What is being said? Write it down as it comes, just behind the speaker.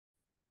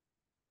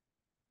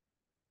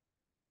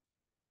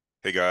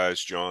Hey guys,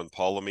 John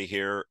Polemy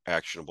here,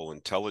 Actionable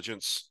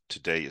Intelligence.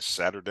 Today is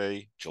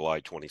Saturday, July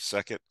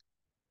 22nd,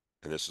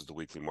 and this is the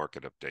weekly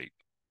market update.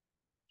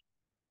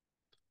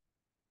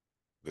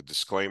 The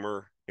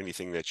disclaimer,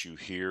 anything that you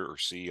hear or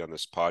see on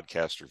this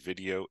podcast or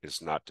video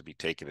is not to be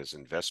taken as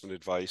investment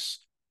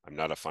advice. I'm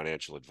not a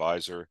financial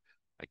advisor.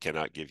 I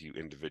cannot give you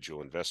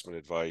individual investment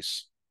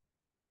advice.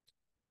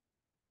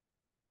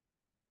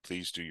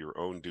 Please do your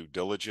own due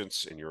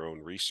diligence and your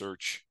own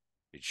research.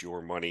 It's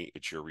your money,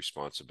 it's your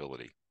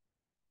responsibility.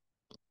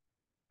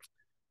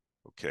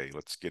 Okay,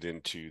 let's get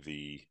into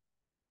the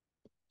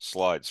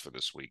slides for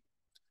this week.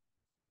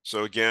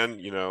 So again,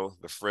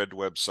 the Fred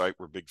website,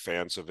 we're big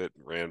fans of it,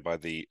 ran by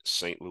the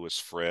St. Louis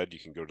Fred. You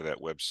can go to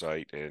that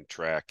website and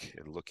track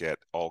and look at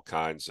all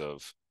kinds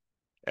of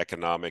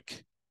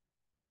economic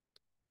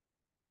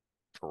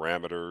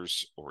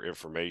parameters or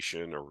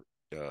information or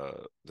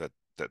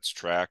that's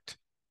tracked.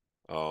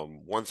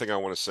 One thing I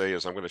want to say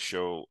is I'm going to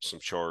show some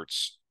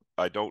charts.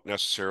 I don't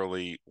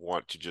necessarily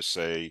want to just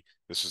say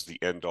this is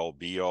the end all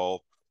be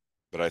all,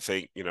 but I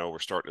think, we're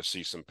starting to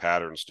see some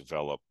patterns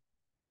develop.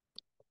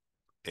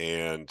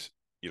 And,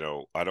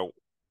 I don't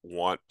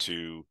want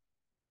to,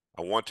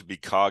 I want to be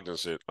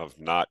cognizant of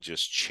not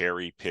just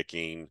cherry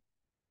picking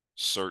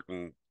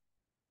certain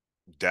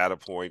data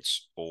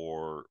points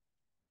or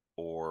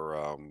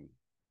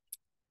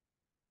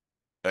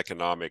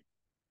economic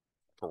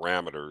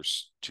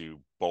parameters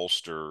to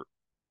bolster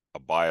a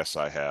bias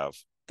I have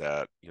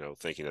that,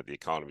 thinking that the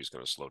economy is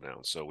going to slow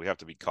down. So we have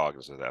to be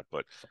cognizant of that.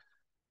 But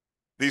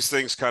these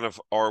things kind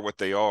of are what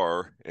they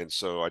are. And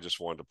so I just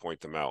wanted to point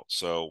them out.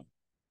 So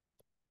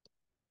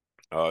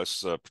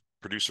it's a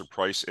producer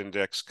price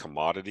index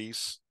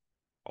commodities,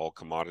 all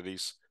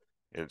commodities,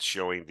 and it's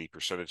showing the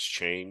percentage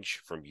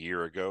change from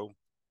year ago.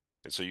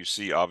 And so you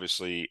see,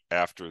 obviously,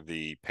 after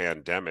the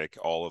pandemic,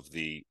 all of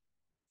the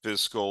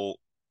fiscal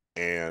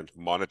and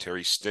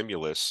monetary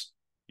stimulus,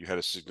 you had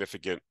a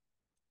significant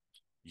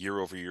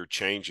year-over-year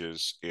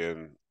changes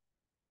in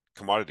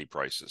commodity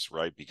prices,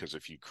 right? Because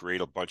if you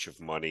create a bunch of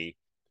money,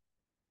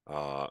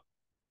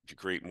 if you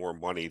create more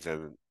money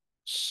than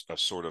a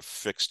sort of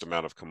fixed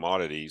amount of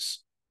commodities,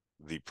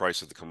 the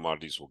price of the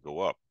commodities will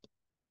go up.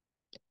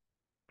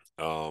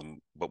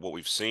 But what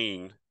we've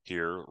seen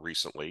here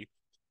recently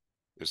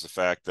is the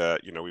fact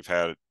that, we've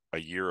had a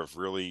year of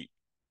really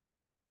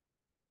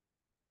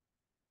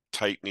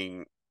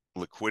tightening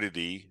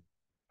liquidity,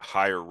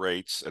 higher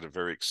rates at a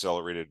very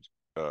accelerated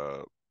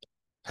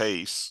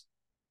pace,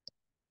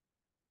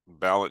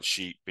 balance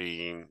sheet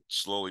being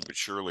slowly but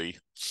surely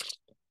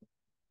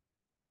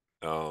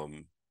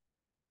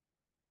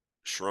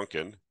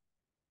shrunken,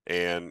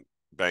 and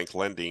bank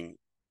lending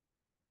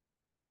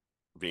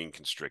being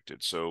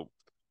constricted. So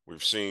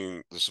we've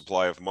seen the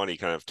supply of money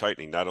kind of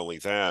tightening. Not only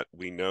that,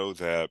 we know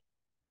that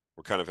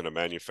we're kind of in a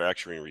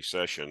manufacturing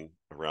recession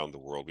around the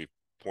world. We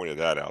pointed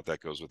that out. That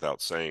goes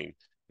without saying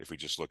if we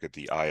just look at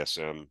the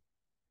ISM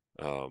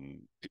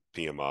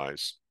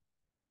PMIs.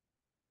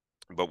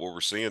 But what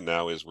we're seeing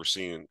now is we're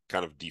seeing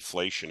kind of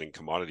deflation in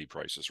commodity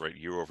prices, right?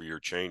 Year-over-year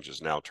change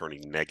is now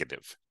turning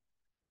negative.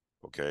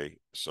 Okay,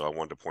 so I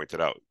wanted to point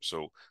that out.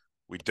 So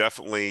we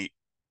definitely,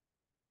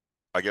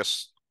 I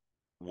guess,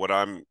 what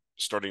I'm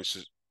starting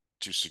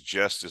to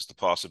suggest is the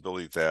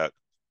possibility that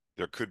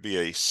there could be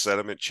a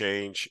sentiment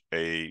change,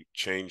 a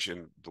change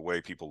in the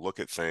way people look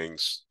at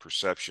things,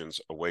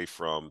 perceptions away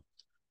from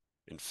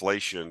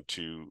inflation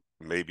to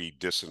maybe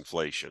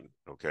disinflation,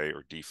 okay,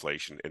 or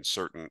deflation in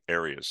certain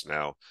areas.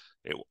 Now,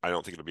 I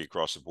don't think it'll be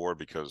across the board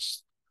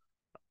because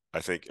I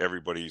think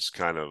everybody's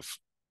kind of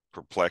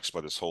perplexed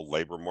by this whole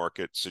labor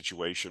market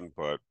situation,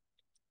 but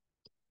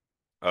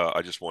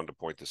I just wanted to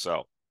point this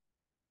out.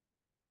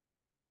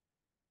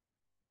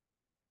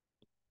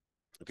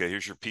 Okay,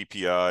 here's your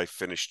PPI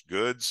finished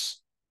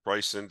goods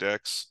price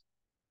index,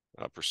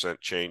 percent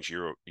change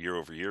year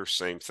over year,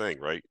 same thing,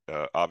 right?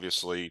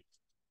 Obviously,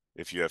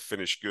 if you have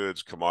finished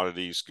goods,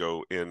 commodities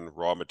go in,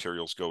 raw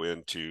materials go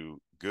into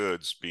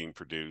goods being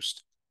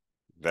produced,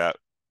 that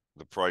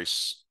the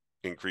price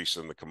increase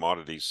in the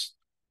commodities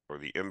or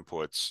the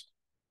inputs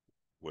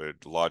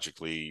would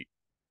logically,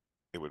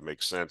 it would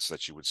make sense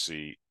that you would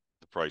see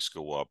the price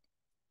go up.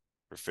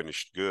 For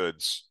finished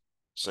goods,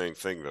 same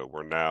thing though.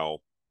 We're now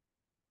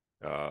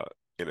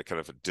in a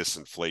kind of a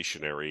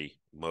disinflationary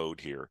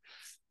mode here.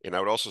 And I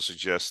would also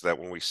suggest that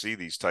when we see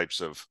these types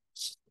of,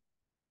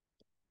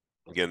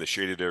 again, the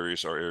shaded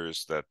areas are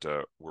areas that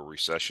where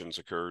recessions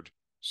occurred.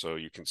 So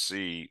you can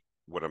see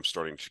what I'm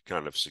starting to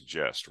kind of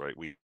suggest, right?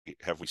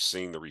 Have we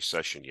seen the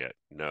recession yet?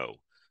 No,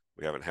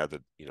 we haven't had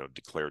the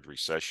declared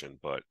recession,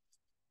 but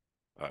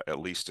at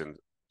least in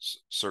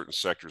certain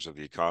sectors of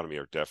the economy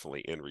are definitely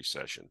in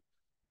recession.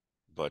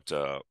 But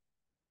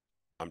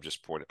I'm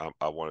just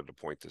I wanted to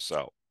point this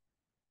out.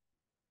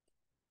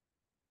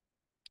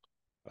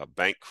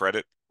 Bank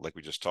credit, like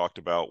we just talked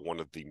about, one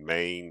of the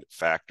main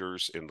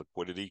factors in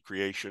liquidity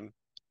creation.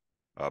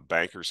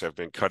 Bankers have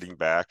been cutting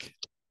back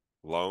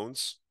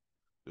loans.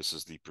 This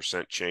is the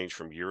percent change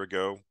from a year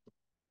ago.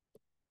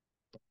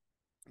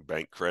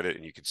 Bank credit,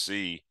 and you can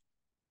see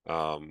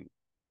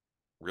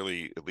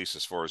really, at least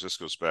as far as this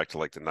goes back to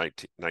like the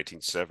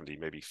 1970,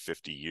 maybe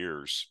 50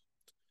 years,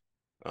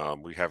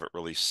 we haven't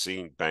really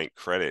seen bank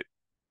credit.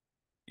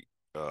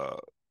 Uh,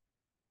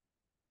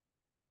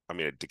 I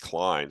mean, it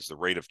declines. The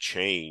rate of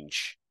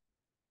change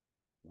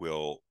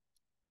will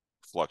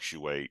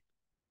fluctuate,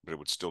 but it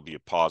would still be a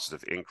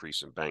positive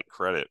increase in bank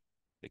credit,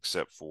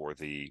 except for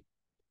the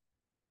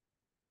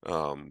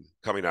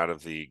coming out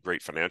of the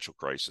great financial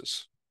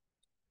crisis.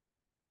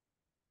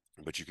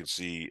 But you can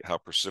see how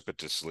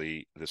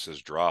precipitously this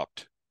has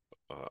dropped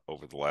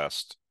over the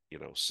last,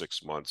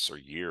 6 months or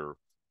year,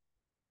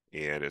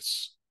 and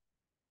it's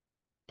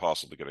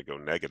possibly going to go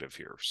negative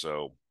here.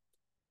 So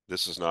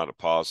this is not a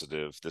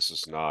positive. This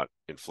is not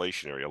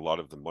inflationary. A lot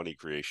of the money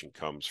creation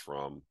comes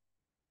from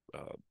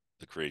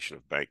the creation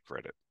of bank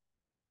credit,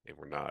 and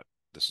we're not.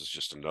 This is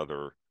just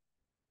another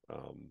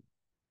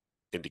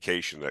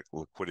indication that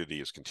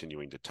liquidity is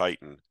continuing to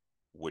tighten,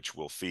 which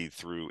will feed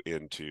through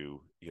into,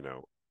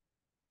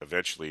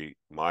 eventually,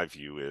 my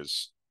view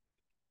is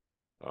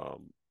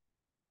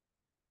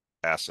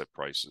asset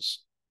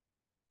prices.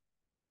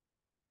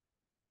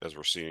 As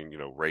we're seeing,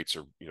 rates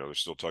are, they're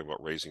still talking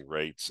about raising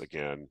rates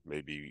again,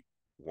 maybe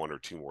one or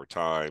two more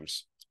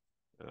times.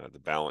 The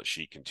balance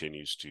sheet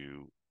continues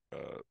to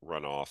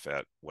run off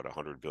at what,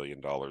 $100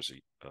 billion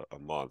a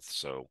month.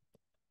 So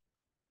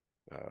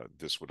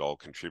this would all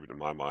contribute, in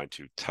my mind,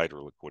 to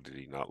tighter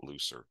liquidity, not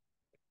looser.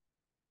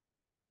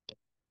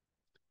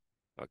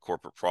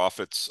 Corporate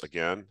profits,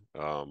 again,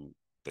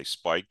 they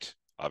spiked.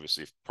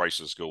 Obviously, if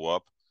prices go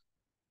up,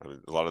 I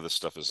mean, a lot of this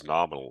stuff is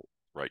nominal,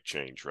 right?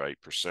 Change, right?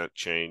 Percent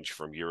change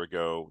from year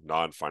ago,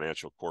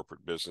 non-financial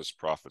corporate business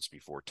profits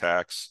before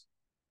tax,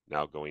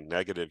 now going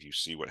negative. You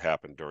see what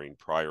happened during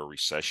prior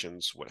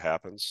recessions, what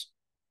happens.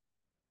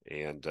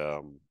 And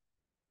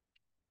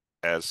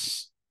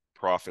as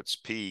profits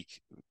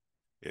peak,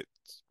 it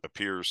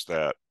appears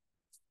that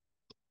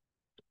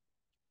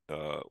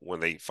when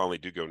they finally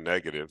do go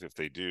negative, if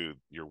they do,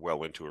 you're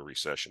well into a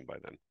recession by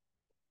then.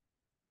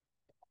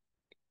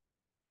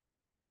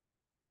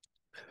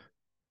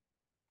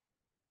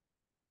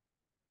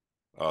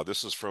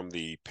 This is from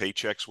the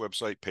Paychex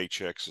website.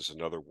 Paychex is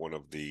another one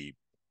of the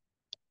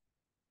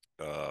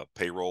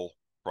payroll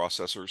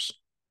processors.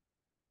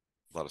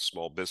 A lot of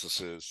small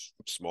businesses,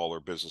 smaller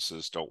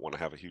businesses don't want to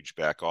have a huge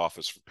back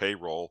office for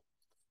payroll.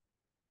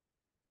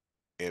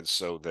 And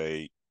so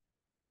they,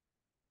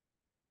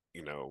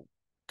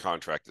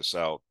 contract this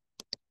out.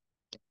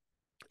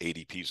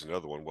 ADP is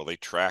another one. Well, they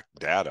track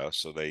data,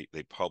 so they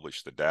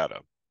publish the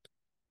data.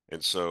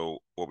 And so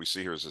what we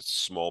see here is that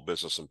small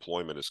business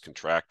employment is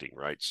contracting,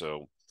 right?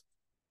 So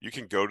you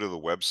can go to the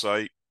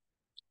website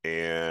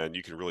and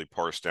you can really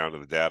parse down to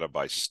the data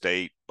by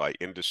state, by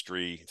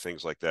industry,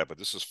 things like that. But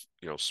this is,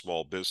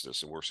 small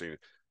business, and we're seeing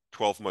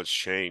 12 months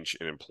change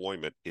in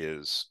employment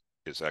is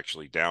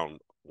actually down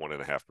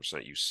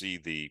 1.5%. You see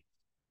the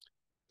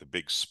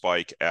big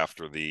spike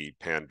after the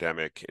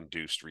pandemic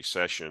induced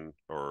recession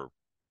or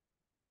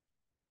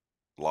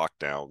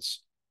lockdowns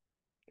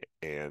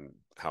and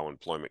how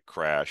employment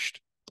crashed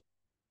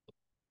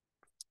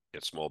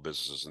at small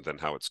businesses and then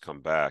how it's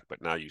come back.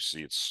 But now you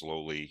see it's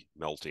slowly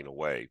melting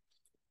away.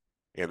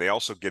 And they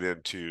also get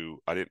into,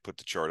 I didn't put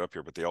the chart up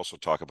here, but they also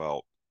talk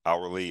about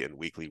hourly and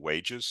weekly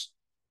wages.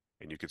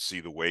 And you can see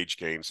the wage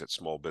gains at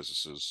small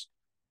businesses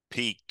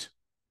peaked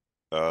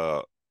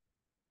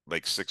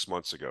like 6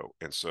 months ago.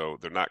 And so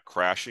they're not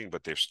crashing,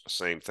 but they're the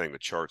same thing. The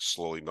chart's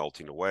slowly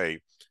melting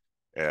away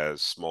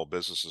as small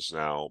businesses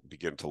now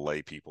begin to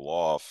lay people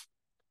off.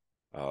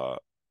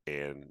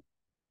 And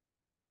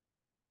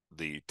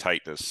the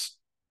tightness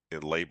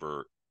in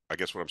labor, I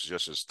guess what I'm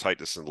suggesting is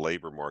tightness in the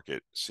labor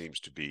market seems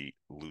to be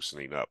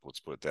loosening up. Let's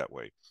put it that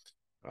way.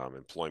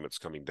 Employment's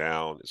coming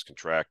down, is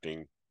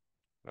contracting.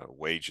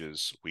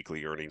 Wages,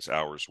 weekly earnings,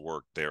 hours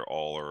worked, they're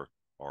all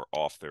are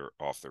off their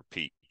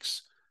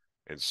peaks.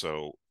 And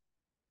so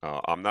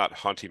I'm not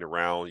hunting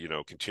around.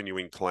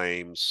 Continuing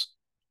claims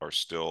are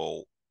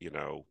still,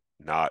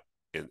 not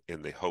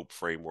in the hope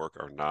framework,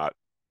 are not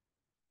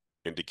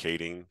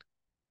indicating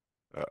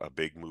a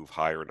big move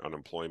higher in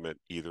unemployment.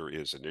 Either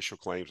is initial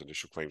claims.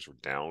 Initial claims were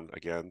down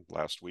again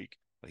last week,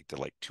 like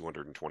to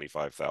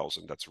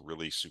 225,000. That's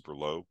really super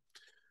low.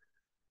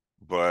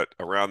 But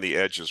around the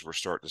edges, we're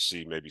starting to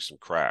see maybe some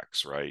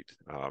cracks, right?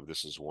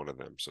 This is one of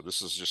them. So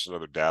this is just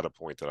another data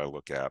point that I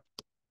look at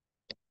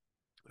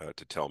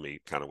to tell me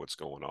kind of what's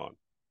going on.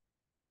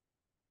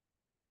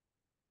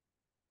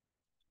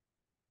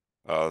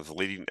 The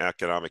leading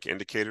economic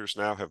indicators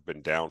now have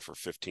been down for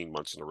 15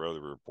 months in a row. They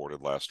were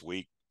reported last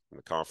week in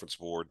the conference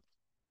board.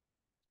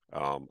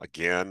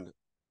 Again,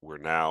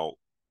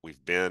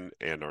 we've been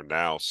and are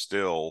now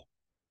still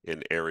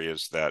in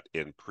areas that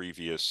in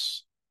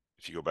previous,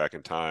 if you go back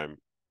in time,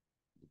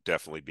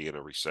 definitely be in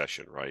a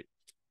recession, right?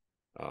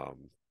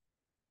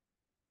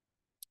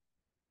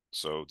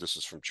 So this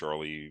is from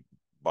Charlie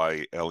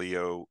by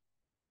Elio.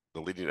 The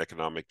leading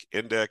economic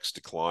index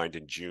declined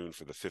in June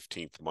for the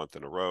 15th month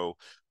in a row,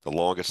 the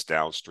longest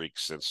down streak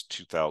since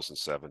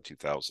 2007,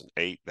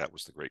 2008. That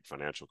was the great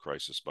financial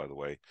crisis, by the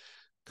way.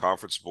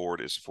 Conference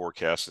Board is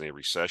forecasting a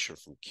recession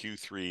from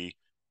Q3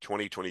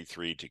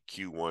 2023 to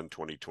Q1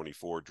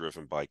 2024,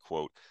 driven by,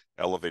 quote,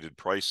 elevated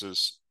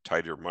prices,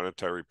 tighter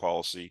monetary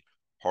policy,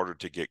 harder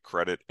to get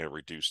credit, and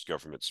reduced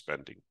government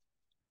spending.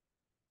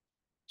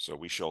 So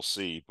we shall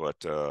see, but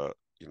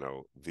you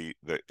know, the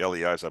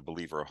LEIs, I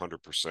believe, are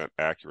 100%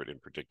 accurate in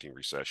predicting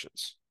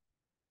recessions.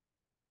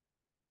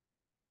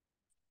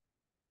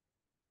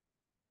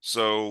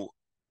 So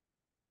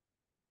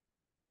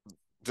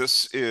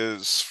this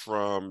is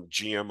from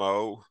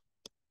GMO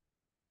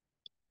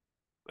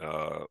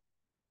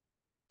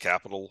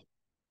Capital.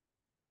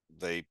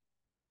 They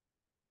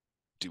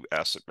do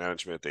asset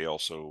management. They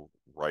also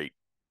write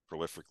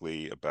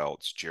prolifically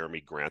about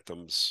Jeremy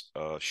Grantham's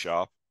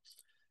shop.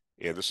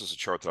 And this is a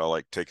chart that I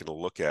like taking a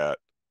look at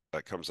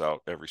that comes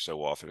out every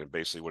so often. And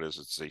basically what it is,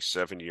 it's a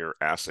 7-year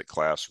asset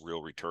class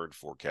real return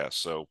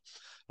forecast. So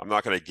I'm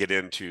not going to get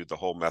into the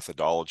whole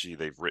methodology.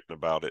 They've written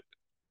about it.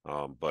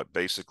 But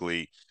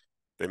basically,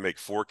 they make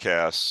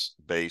forecasts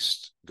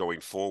based going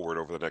forward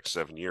over the next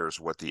 7 years,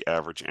 what the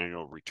average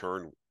annual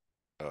return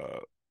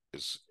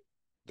is.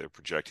 They're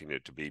projecting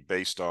it to be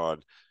based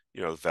on,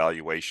 you know,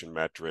 valuation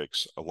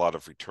metrics, a lot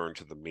of return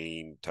to the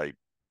mean type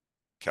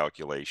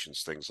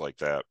calculations, things like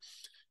that.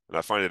 And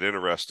I find it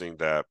interesting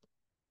that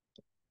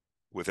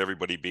with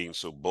everybody being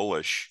so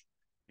bullish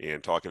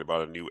and talking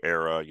about a new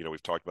era, you know,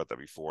 we've talked about that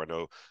before. I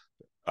know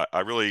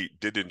I really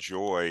did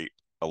enjoy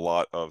a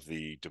lot of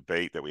the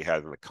debate that we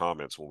had in the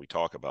comments when we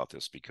talk about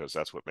this, because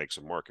that's what makes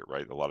a market,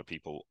 right? A lot of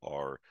people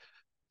are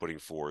putting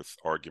forth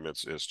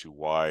arguments as to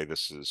why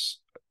this is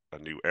a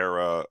new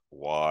era,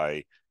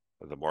 why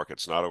the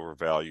market's not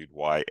overvalued,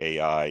 why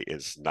AI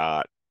is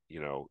not, you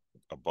know,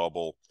 a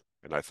bubble.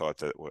 And I thought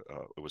that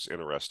it was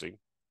interesting,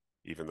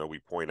 even though we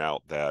point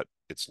out that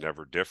it's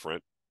never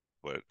different.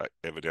 But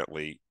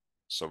evidently,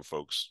 some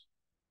folks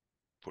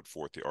put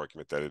forth the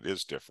argument that it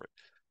is different.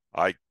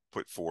 I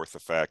put forth the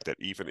fact that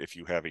even if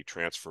you have a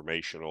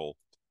transformational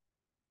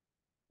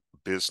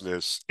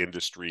business,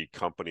 industry,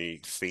 company,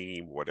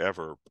 theme,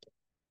 whatever,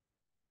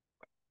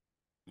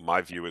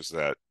 my view is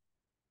that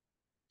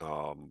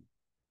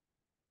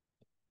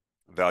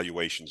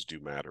valuations do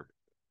matter.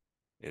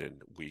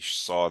 And we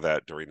saw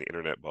that during the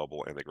internet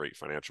bubble and the great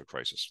financial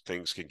crisis.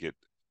 Things can get,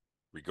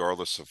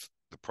 regardless of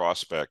the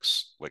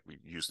prospects, like we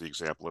use the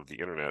example of the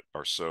internet,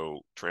 are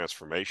so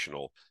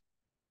transformational.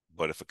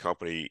 But if a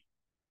company,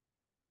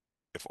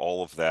 if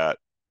all of that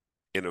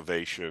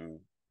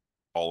innovation,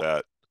 all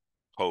that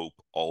hope,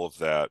 all of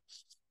that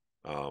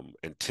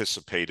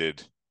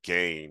anticipated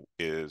gain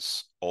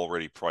is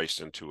already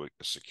priced into a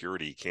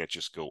security, you can't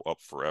just go up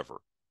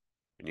forever.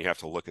 And you have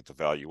to look at the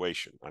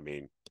valuation. I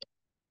mean,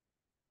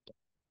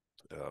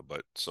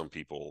 but some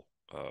people,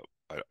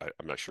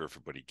 I'm not sure if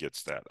everybody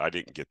gets that. I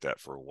didn't get that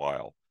for a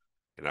while.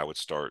 And I would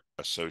start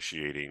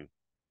associating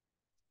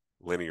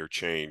linear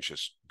change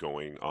as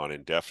going on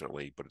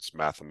indefinitely, but it's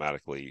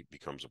mathematically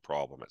becomes a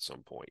problem at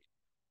some point.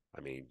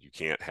 I mean, you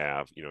can't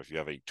have, you know, if you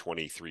have a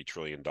 $23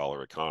 trillion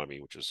economy,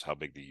 which is how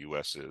big the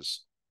US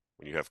is,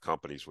 when you have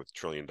companies with $1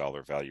 trillion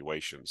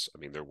valuations, I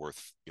mean, they're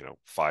worth, you know,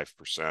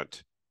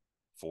 5%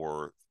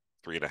 for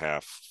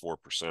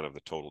 3.5–4% of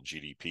the total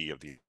GDP of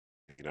the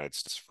United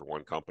States for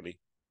one company.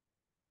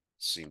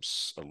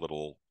 Seems a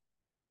little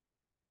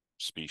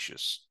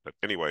specious. But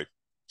anyway,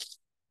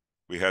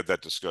 we had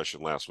that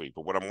discussion last week.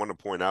 But what I want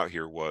to point out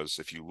here was,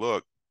 if you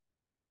look,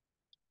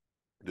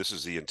 this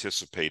is the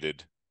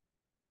anticipated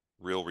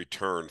real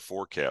return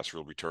forecast,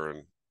 real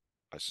return,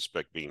 I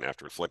suspect, being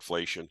after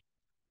inflation.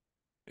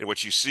 And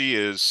what you see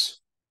is,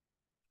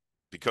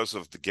 because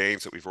of the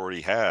gains that we've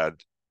already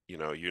had, you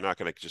know, you're not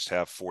going to just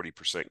have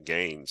 40%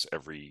 gains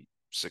every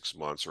 6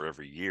 months or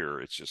every year.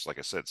 It's just, like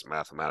I said, it's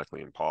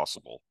mathematically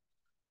impossible.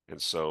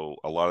 And so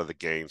a lot of the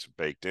gains are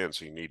baked in.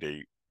 So you need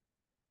a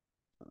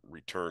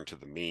return to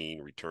the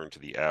mean, return to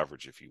the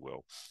average, if you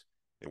will.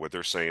 And what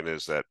they're saying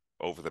is that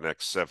over the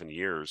next 7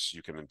 years,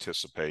 you can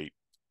anticipate,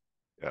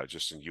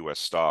 just in U.S.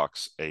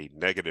 stocks, a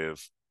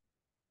negative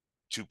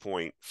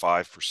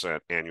 2.5%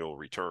 annual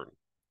return.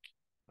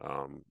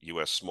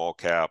 U.S. small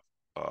cap,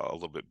 a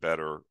little bit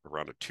better,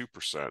 around a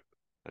 2%,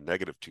 a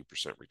negative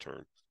 2%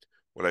 return.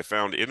 What I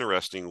found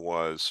interesting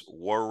was,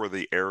 what were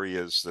the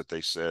areas that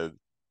they said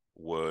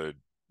would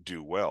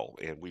do well?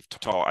 And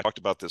I talked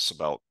about this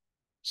about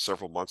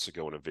several months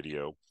ago in a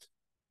video,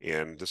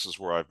 and this is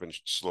where I've been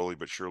slowly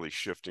but surely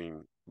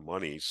shifting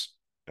monies,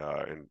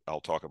 and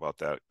I'll talk about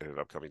that in an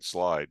upcoming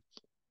slide.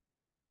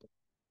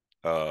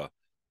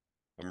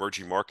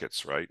 Emerging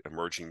markets, right?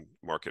 Emerging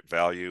market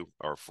value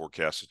are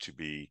forecasted to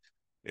be,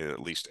 in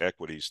at least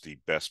equities, the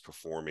best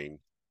performing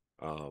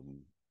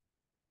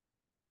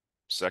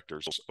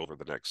sectors over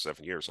the next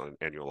 7 years on an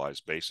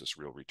annualized basis,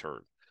 real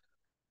return.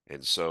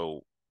 And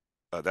so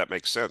that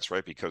makes sense,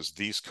 right? Because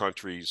these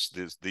countries,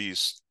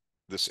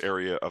 this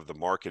area of the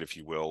market, if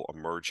you will,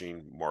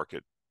 emerging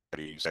market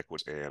equities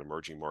and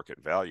emerging market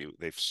value,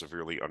 they've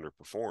severely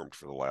underperformed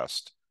for the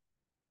last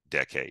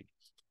decade.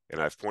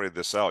 And I've pointed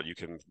this out. You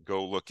can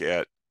go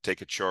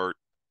take a chart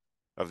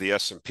of the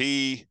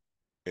S&P,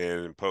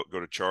 and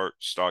go to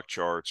stock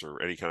charts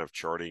or any kind of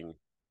charting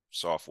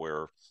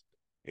software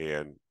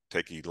and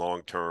take a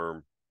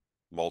long-term,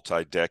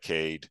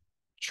 multi-decade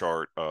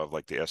chart of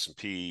like the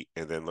S&P,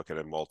 and then look at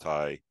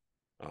a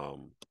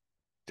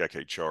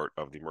decade chart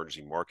of the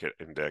emerging market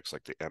index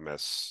like the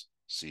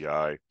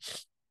MSCI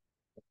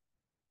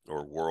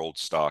or world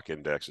stock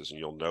indexes, and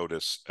you'll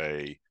notice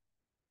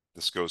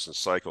this goes in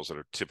cycles that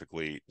are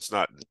typically, it's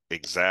not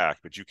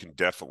exact, but you can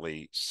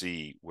definitely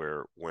see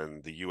where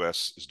when the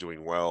US is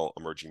doing well,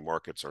 emerging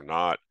markets are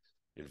not,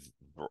 and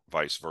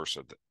vice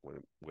versa.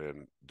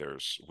 When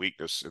there's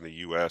weakness in the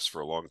US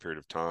for a long period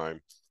of time,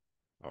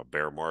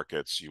 bear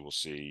markets, you will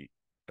see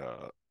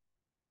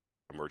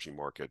emerging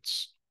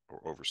markets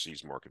or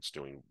overseas markets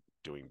doing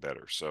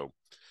better. So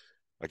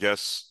I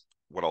guess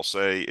what I'll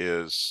say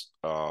is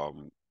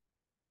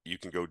you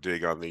can go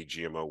dig on the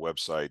GMO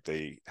website.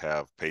 They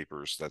have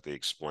papers that they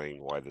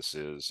explain why this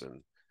is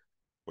and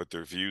what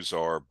their views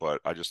are,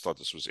 but I just thought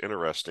this was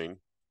interesting.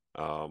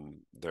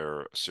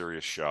 They're a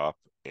serious shop,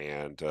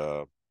 and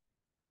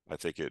I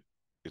think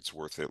it's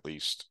worth at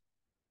least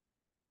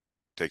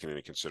taken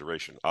into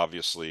consideration.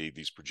 Obviously,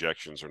 these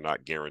projections are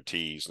not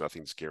guarantees.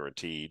 Nothing's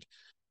guaranteed.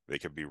 They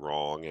could be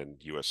wrong, and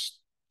U.S.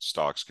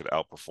 stocks could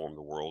outperform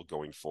the world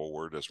going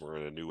forward as we're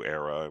in a new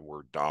era and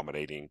we're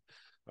dominating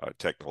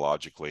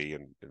technologically,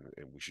 and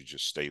we should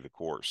just stay the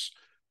course.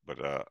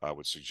 But I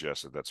would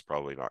suggest that that's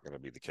probably not going to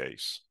be the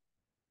case.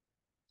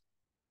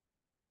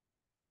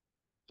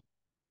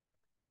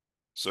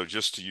 So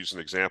just to use an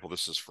example,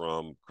 this is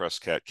from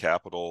Crescat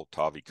Capital,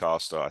 Tavi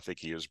Costa. I think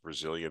he is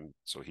Brazilian,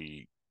 so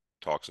he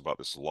talks about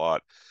this a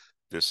lot.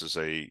 This is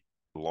a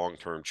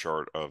long-term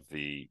chart of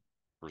the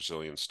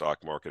Brazilian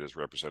stock market as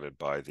represented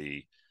by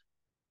the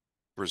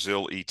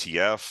Brazil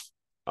ETF.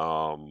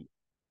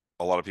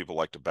 A lot of people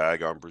like to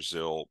bag on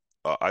Brazil.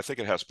 I think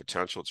it has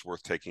potential. It's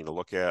worth taking a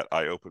look at.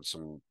 I opened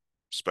some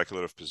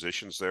speculative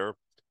positions there,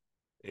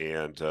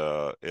 and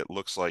it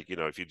looks like,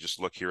 if you just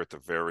look here at the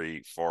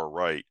very far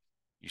right,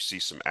 you see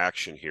some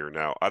action here.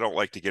 Now, I don't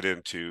like to get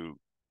into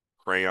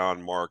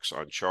crayon marks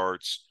on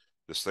charts.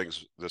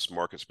 This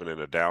market's been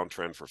in a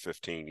downtrend for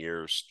 15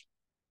 years,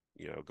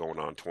 going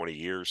on 20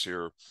 years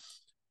here.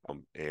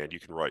 And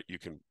you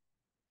can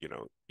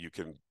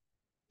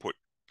put,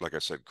 like I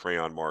said,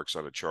 crayon marks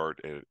on a chart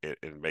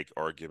and make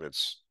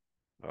arguments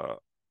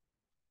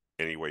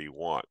any way you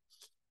want.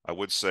 I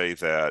would say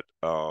that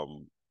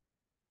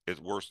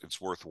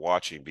it's worth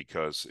watching,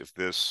 because if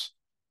this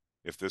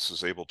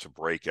is able to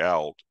break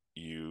out,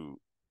 you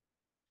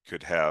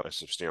could have a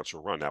substantial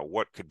run. Now,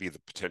 what could be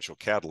the potential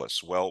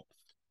catalyst? Well,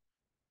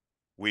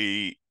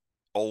 we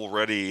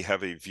already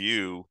have a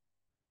view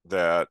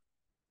that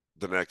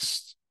the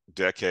next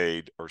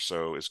decade or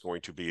so is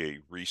going to be a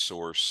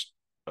resource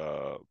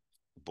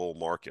bull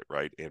market,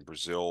 right? And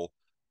Brazil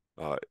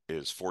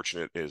is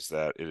fortunate is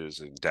that it is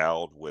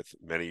endowed with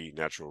many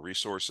natural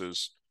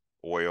resources,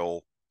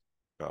 oil,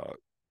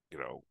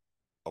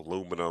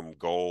 aluminum,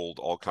 gold,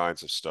 all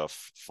kinds of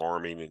stuff,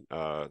 farming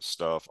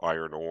stuff,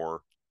 iron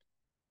ore.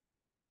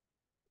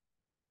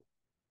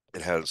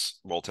 It has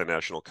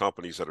multinational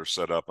companies that are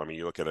set up. I mean,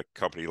 you look at a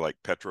company like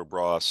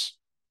Petrobras,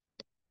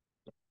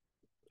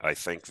 I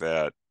think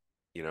that,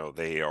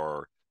 they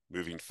are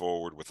moving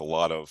forward with a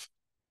lot of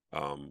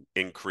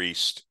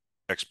increased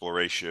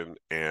exploration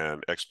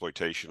and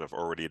exploitation of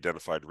already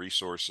identified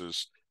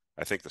resources.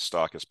 I think the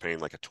stock is paying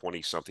like a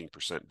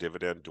 20-something%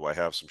 dividend. Do I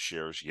have some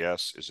shares?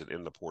 Yes. Is it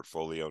in the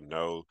portfolio?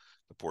 No.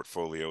 The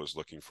portfolio is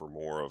looking for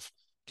more of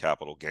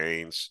capital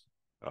gains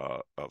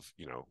of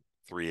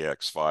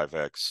 3x,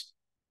 5x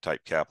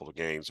type capital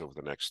gains over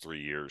the next 3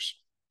 years.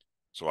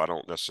 So I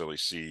don't necessarily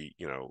see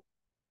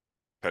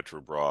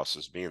Petrobras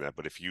as being that.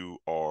 But if you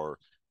are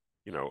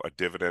a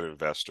dividend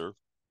investor,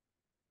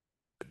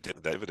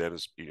 that dividend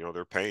is,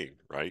 they're paying,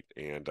 right?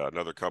 And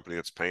another company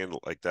that's paying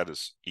like that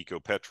is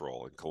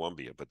Ecopetrol in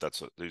Colombia, but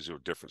these are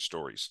different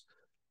stories.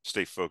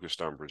 Stay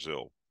focused on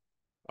Brazil.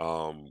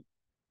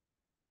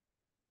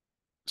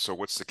 So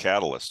what's the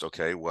catalyst?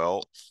 Okay,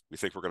 well, we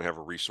think we're going to have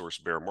a resource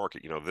bear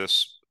market.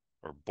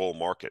 Or bull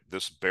market.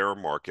 This bear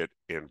market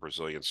in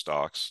Brazilian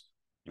stocks,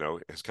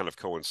 has kind of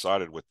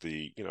coincided with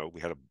we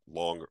had a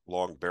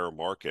long bear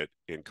market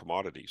in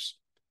commodities.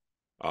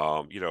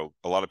 A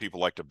lot of people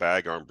like to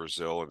bag on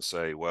Brazil and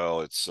say,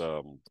 well, it's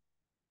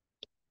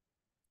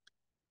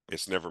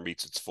never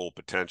meets its full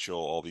potential,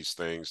 all these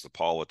things, the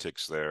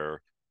politics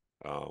there.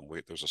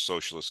 There's a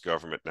socialist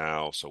government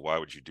now, so why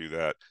would you do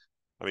that?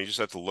 I mean, you just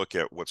have to look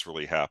at what's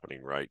really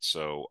happening, right?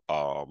 So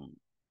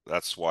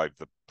that's why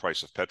the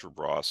price of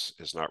Petrobras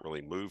has not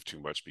really moved too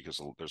much, because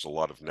there's a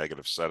lot of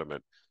negative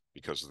sentiment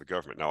because of the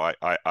government. Now,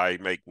 I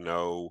make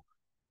no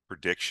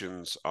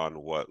predictions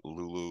on what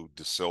Lula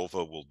da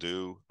Silva will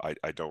do.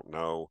 I don't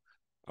know.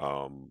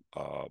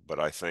 But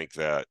I think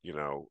that,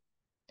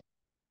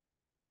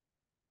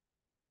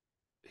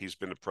 he's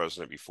been the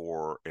president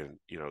before, and,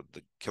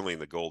 killing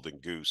the golden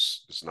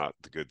goose is not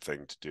the good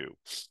thing to do.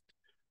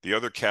 The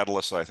other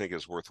catalyst I think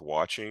is worth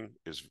watching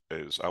is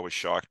I was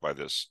shocked by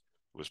this.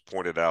 was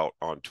pointed out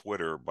on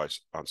Twitter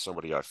on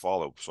somebody I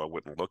follow, so I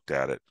went and looked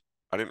at it.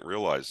 I didn't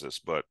realize this,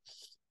 but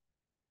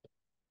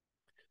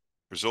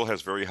Brazil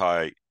has very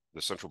high,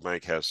 the central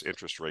bank has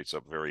interest rates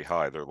up very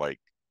high. They're like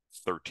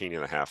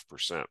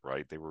 13.5%,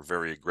 right? They were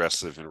very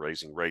aggressive in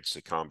raising rates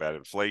to combat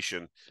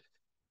inflation.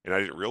 And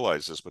I didn't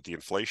realize this, but the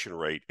inflation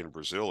rate in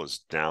Brazil is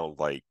down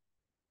like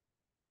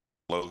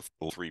low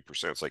 3%.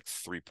 It's like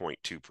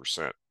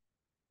 3.2%.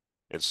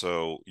 And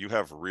so you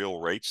have real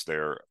rates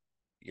there,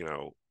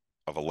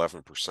 of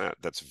 11%.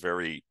 That's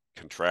very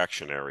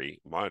contractionary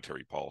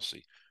monetary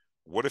policy.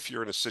 What if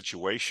you're in a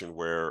situation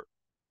where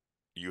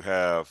you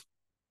have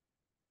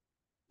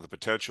the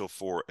potential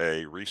for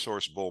a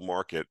resource bull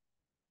market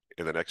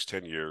in the next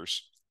 10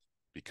 years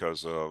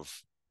because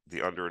of the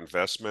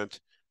underinvestment,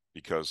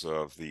 because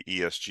of the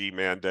ESG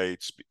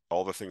mandates,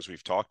 all the things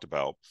we've talked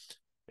about.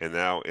 And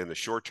now in the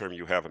short term,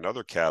 you have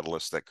another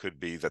catalyst that could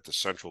be that the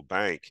central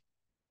bank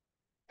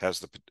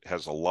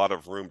has a lot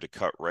of room to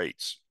cut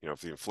rates.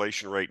 If the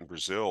inflation rate in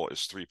Brazil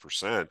is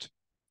 3%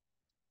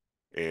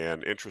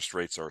 and interest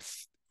rates are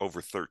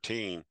over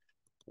 13,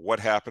 what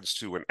happens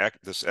to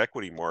this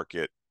equity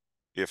market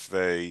if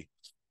they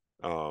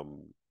cut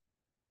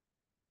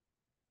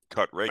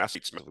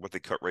rates? What they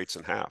cut rates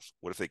in half?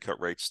 What if they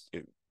cut rates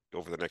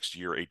over the next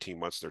year, 18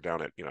 months, they're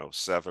down at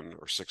 7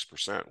 or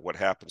 6%? What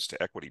happens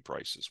to equity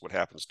prices? What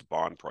happens to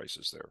bond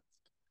prices there?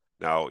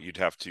 Now you'd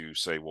have to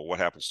say, well, what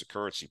happens to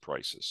currency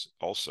prices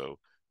also,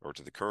 or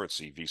to the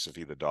currency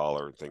vis-a-vis the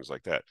dollar and things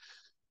like that?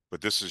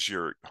 But this is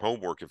your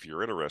homework if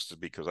you're interested,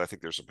 because I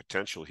think there's a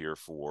potential here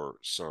for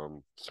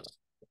some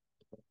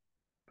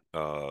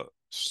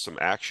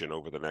action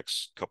over the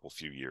next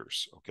few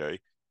years. Okay,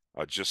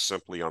 just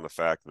simply on the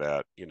fact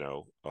that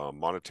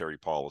monetary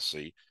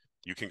policy,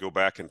 you can go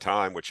back in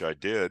time, which I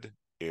did,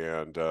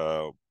 and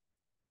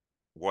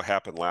what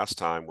happened last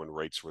time when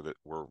rates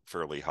were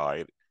fairly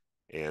high,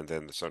 and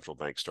then the central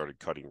bank started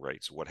cutting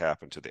rates? What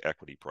happened to the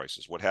equity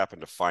prices? What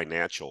happened to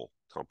financial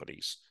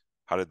companies?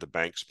 How did the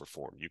banks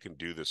perform? You can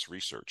do this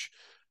research.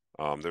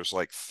 There's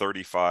like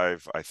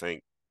 35, I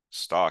think,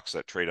 stocks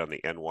that trade on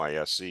the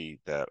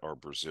NYSE that are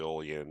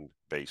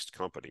Brazilian-based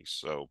companies.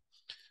 So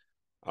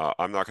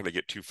I'm not going to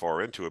get too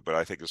far into it, but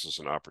I think this is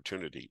an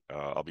opportunity.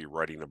 I'll be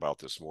writing about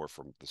this more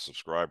from the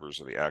subscribers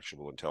of the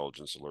Actionable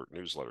Intelligence Alert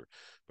newsletter.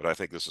 But I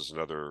think this is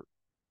another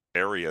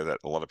area that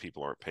a lot of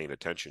people aren't paying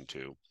attention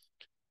to.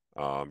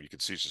 You can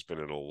see it's just been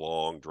in a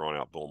long,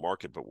 drawn-out bull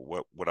market. But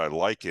what I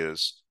like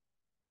is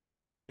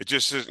it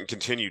just isn't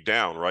continued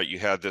down, right? You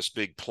had this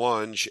big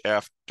plunge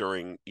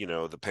during,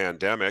 the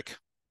pandemic.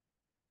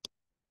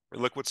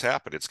 And look what's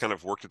happened. It's kind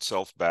of worked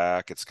itself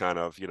back. It's kind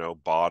of,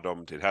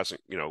 bottomed. It hasn't,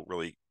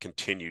 really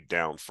continued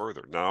down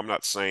further. Now, I'm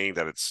not saying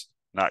that it's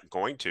not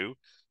going to. It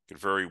could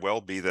very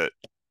well be that,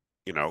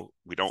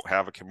 we don't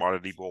have a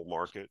commodity bull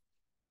market.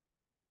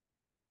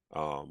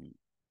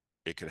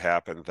 It could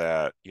happen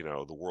that,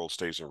 the world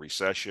stays in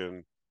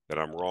recession, that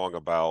I'm wrong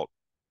about,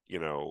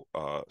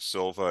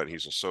 Silva, and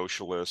he's a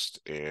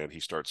socialist, and he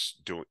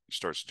starts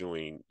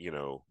doing,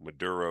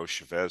 Maduro,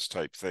 Chavez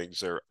type things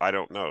there. I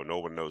don't know. No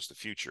one knows the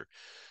future.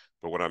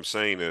 But what I'm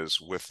saying is,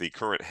 with the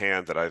current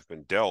hand that I've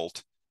been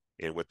dealt,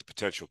 and with the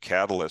potential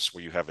catalyst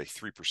where you have a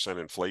 3%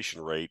 inflation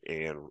rate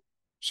and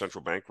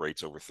central bank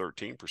rates over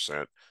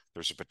 13%,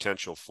 there's a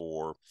potential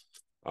for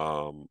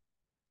the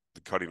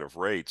cutting of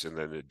rates, and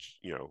then,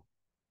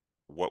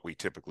 what we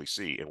typically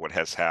see and what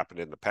has happened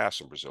in the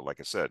past in Brazil. Like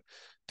I said,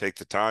 take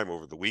the time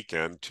over the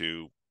weekend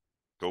to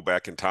go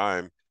back in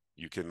time.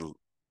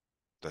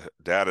 The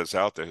data is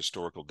out, the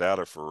historical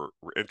data for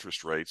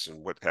interest rates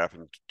and what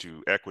happened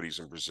to equities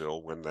in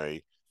Brazil when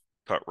they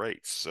cut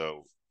rates.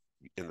 So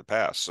in the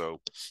past. So,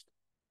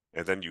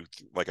 and then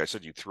like I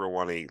said, you throw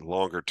on a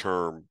longer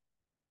term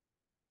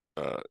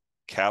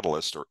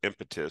catalyst or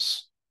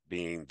impetus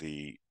being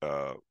the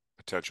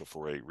potential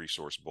for a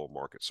resource bull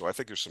market. So I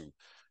think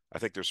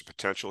there's a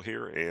potential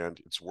here, and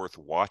it's worth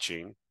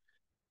watching.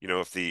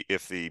 If the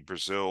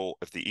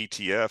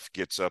ETF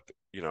gets up,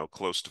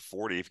 close to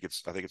 40, I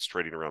think it's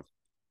trading around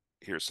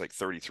here, it's like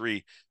 33.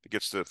 If it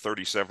gets to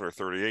 37 or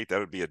 38, that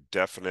would be a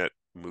definite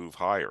move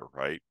higher,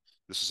 right?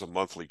 This is a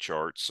monthly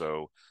chart,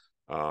 so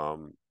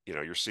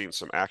you're seeing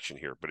some action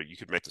here, but you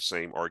could make the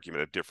same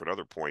argument at different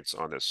other points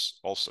on this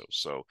also.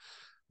 So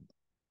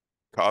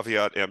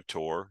caveat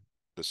emptor,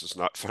 this is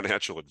not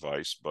financial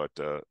advice, but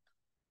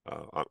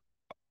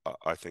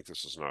I think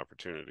this is an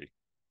opportunity.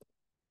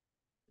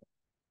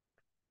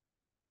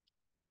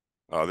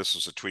 This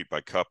was a tweet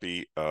by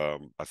Cuppy.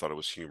 I thought it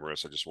was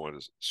humorous. I just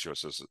wanted to show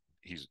us.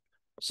 He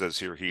says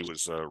here he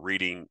was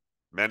reading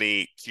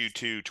many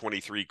Q2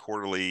 23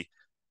 quarterly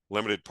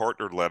limited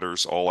partner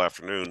letters all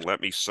afternoon.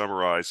 Let me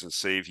summarize and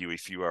save you a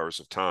few hours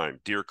of time.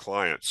 Dear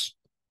clients,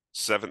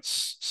 seven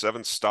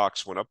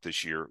stocks went up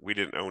this year. We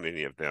didn't own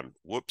any of them.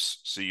 Whoops.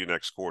 See you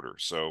next quarter.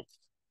 So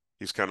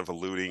he's kind of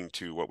alluding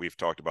to what we've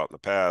talked about in the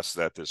past,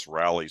 that this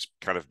rally's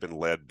kind of been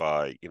led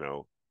by,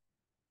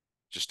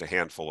 just a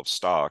handful of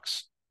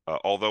stocks.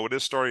 Although it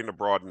is starting to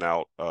broaden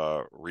out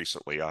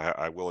recently,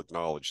 I will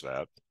acknowledge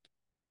that.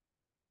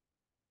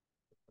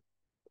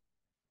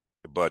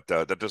 But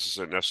that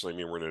doesn't necessarily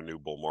mean we're in a new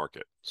bull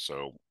market.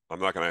 So I'm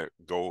not going to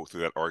go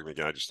through that argument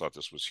again. I just thought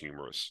this was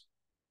humorous.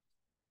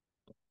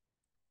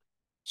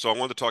 So I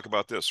wanted to talk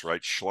about this,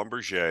 right?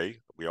 Schlumberger,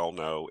 we all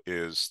know,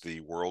 is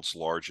the world's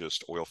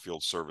largest oil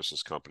field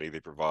services company. They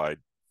provide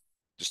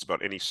just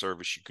about any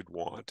service you could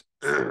want.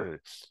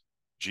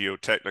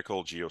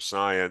 Geotechnical,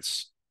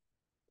 geoscience,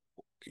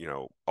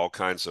 all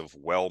kinds of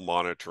well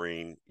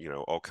monitoring,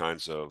 all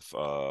kinds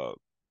of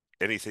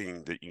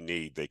anything that you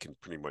need, they can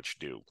pretty much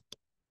do.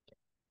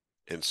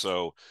 And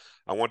so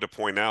I wanted to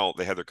point out,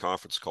 they had their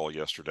conference call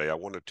yesterday. I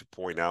wanted to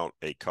point out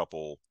a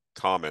couple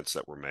comments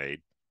that were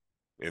made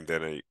and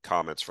then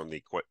comments from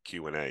the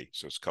Q&A.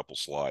 So it's a couple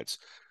slides.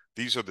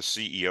 These are the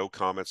CEO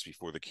comments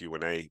before the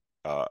Q&A,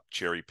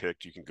 cherry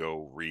picked. You can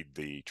go read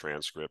the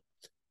transcript.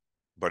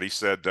 But he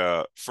said,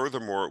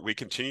 furthermore, we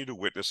continue to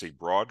witness a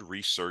broad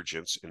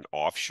resurgence in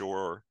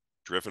offshore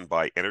driven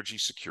by energy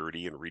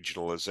security and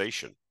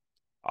regionalization.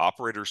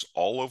 Operators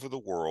all over the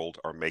world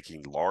are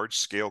making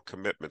large-scale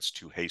commitments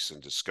to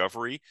hasten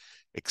discovery,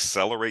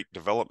 accelerate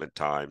development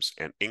times,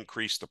 and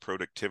increase the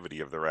productivity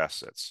of their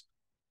assets.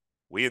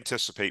 We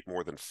anticipate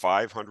more than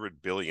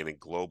 $500 billion in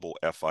global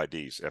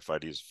FIDs,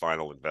 FIDs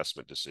final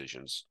investment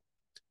decisions,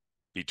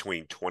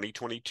 between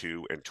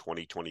 2022 and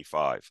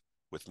 2025,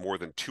 with more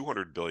than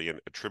 $200 billion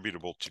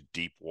attributable to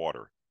deep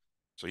water.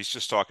 So he's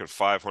just talking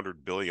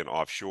 $500 billion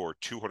offshore,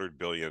 $200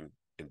 billion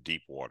in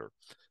deep water.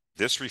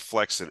 This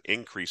reflects an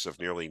increase of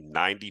nearly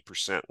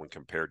 90% when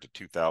compared to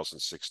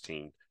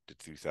 2016 to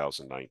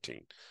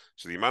 2019.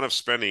 So the amount of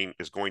spending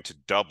is going to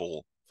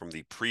double from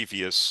the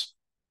previous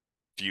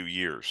few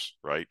years,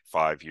 right?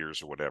 5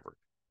 years or whatever.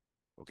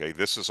 Okay,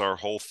 this is our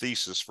whole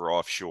thesis for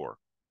offshore.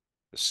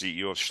 The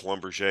CEO of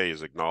Schlumberger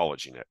is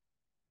acknowledging it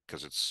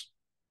because it's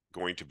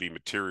going to be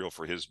material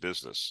for his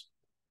business.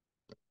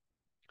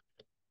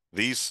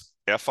 These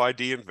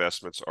FID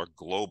investments are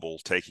global,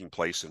 taking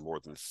place in more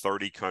than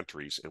 30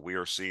 countries, and we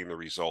are seeing the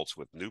results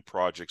with new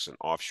projects in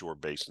offshore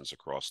basins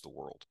across the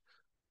world.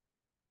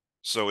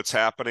 So it's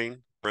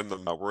happening. We're in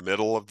the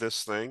middle of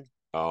this thing.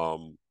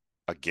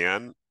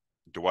 Again,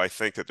 do I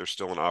think that there's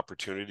still an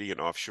opportunity in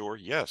offshore?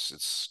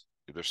 Yes,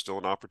 there's still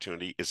an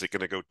opportunity. Is it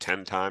going to go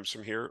 10 times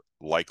from here?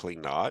 Likely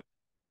not.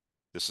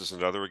 This is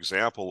another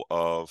example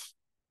of,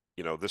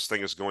 this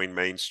thing is going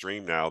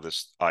mainstream now.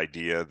 This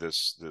idea,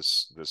 this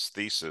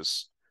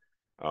thesis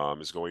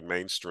is going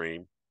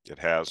mainstream. It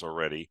has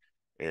already.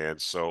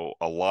 And so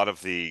a lot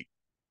of the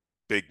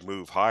big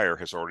move higher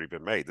has already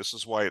been made. This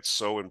is why it's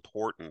so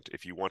important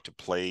if you want to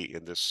play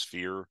in this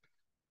sphere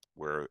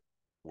where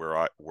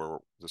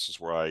this is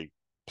where I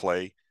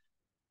play,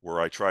 where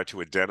I try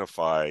to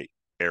identify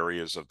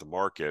areas of the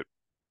market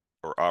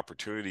or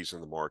opportunities in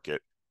the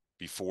market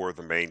before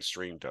the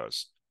mainstream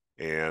does.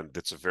 And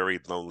it's a very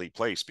lonely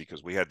place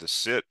because we had to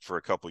sit for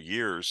a couple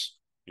years.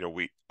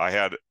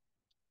 I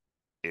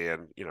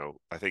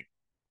think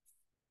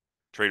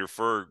Trader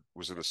Ferg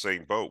was in the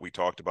same boat. We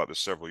talked about this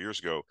several years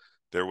ago.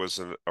 There was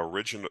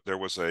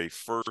a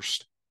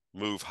first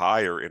move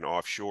higher in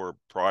offshore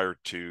prior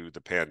to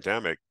the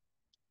pandemic.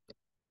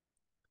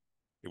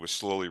 It was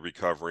slowly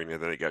recovering,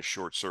 and then it got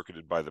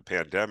short-circuited by the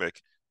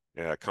pandemic.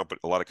 A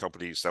lot of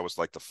companies, that was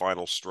like the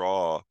final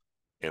straw,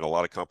 and a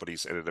lot of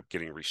companies ended up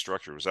getting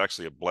restructured. It was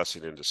actually a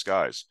blessing in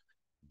disguise,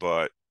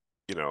 but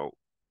it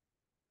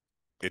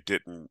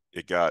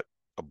got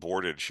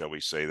aborted, shall we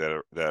say,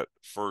 that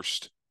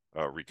first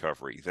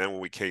recovery. Then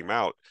when we came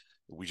out,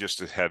 we just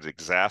had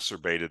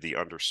exacerbated the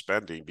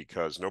underspending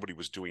because nobody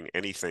was doing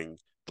anything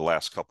the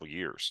last couple of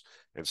years.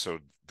 And so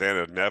then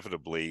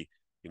inevitably,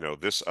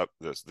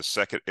 the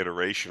second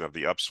iteration of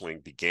the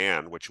upswing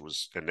began, which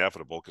was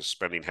inevitable because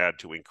spending had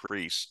to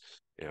increase.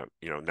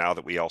 Now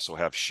that we also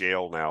have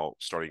shale now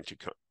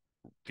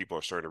people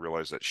are starting to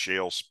realize that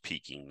shale's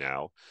peaking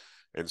now.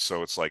 And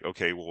so it's like,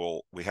 okay,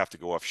 well, we have to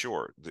go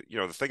offshore. The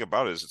thing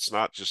about it is it's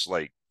not just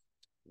like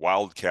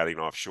wildcatting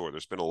offshore.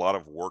 There's been a lot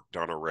of work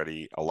done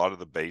already. A lot of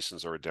the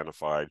basins are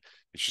identified.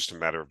 It's just a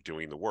matter of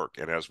doing the work.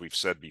 And as we've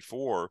said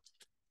before,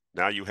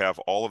 now you have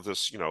all of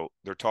this,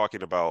 they're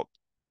talking about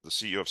the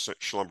CEO of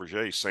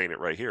Schlumberger saying it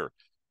right here.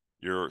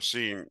 You're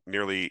seeing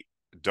nearly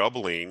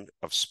doubling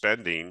of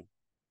spending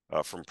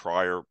from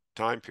prior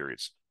time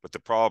periods. But the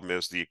problem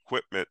is the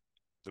equipment,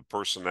 the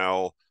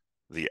personnel,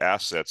 the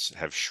assets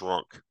have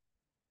shrunk.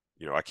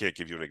 I can't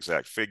give you an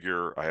exact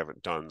figure. I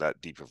haven't done that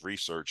deep of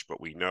research,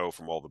 but we know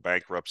from all the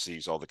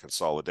bankruptcies, all the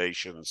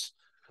consolidations,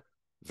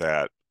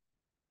 that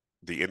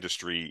the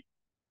industry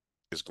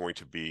is going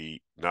to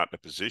be not in a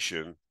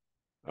position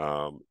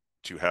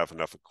to have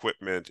enough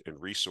equipment and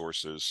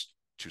resources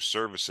to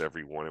service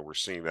everyone. And we're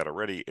seeing that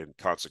already. And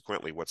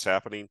consequently, what's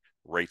happening?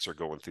 Rates are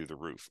going through the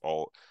roof.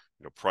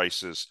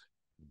 Prices,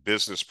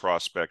 business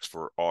prospects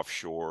for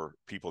offshore,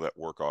 people that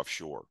work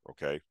offshore.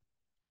 Okay.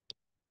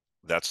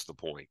 That's the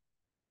point.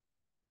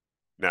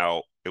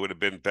 Now, it would have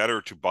been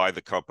better to buy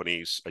the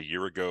companies a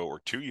year ago or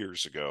 2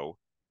 years ago.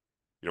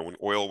 When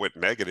oil went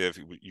negative,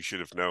 you should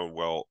have known,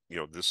 well,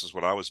 this is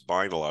when I was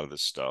buying a lot of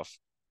this stuff.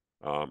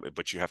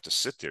 But you have to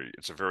sit there.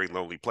 It's a very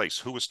lonely place.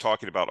 Who was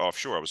talking about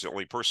offshore? I was the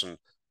only person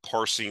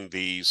parsing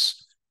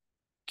these.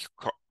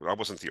 I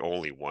wasn't the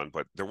only one,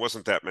 but there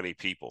wasn't that many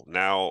people.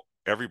 Now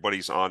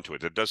everybody's onto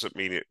it. It doesn't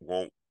mean it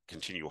won't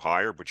continue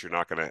higher, but you're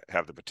not going to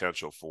have the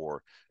potential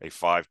for a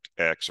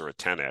 5x or a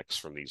 10x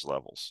from these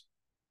levels.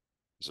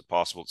 Is it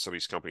possible that some of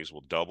these companies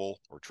will double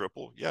or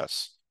triple?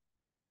 Yes.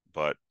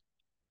 But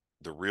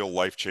the real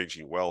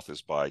life-changing wealth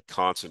is by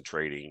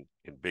concentrating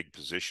in big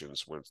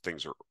positions when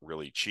things are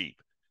really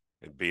cheap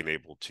and being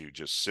able to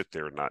just sit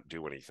there and not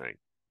do anything.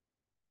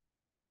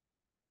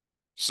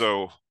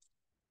 So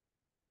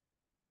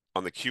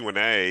on the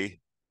Q&A,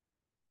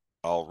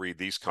 I'll read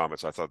these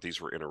comments. I thought these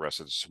were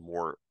interesting. Some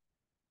more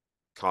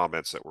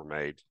comments that were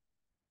made.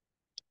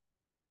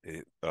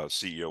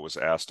 CEO was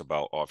asked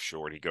about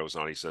offshore, and he goes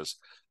on. He says,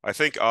 "I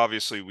think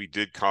obviously we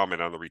did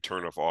comment on the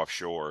return of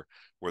offshore.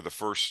 We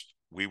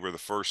were the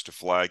first to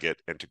flag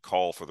it and to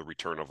call for the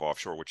return of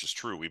offshore, which is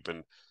true. We've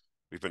been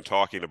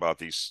talking about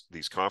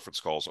these conference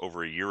calls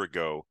over a year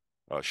ago.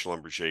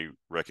 Schlumberger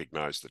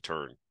recognized the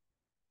turn.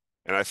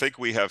 And I think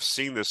we have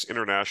seen this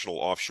international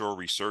offshore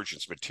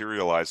resurgence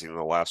materializing in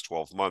the last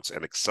 12 months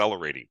and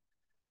accelerating.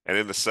 And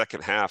in the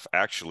second half,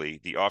 actually,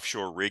 the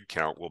offshore rig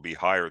count will be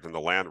higher than the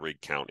land rig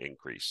count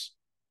increase.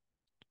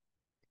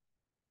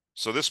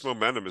 So this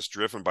momentum is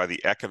driven by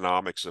the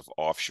economics of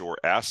offshore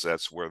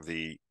assets, where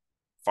the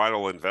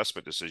final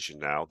investment decision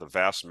now, the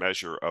vast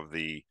measure of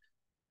the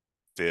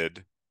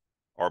FID,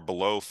 are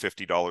below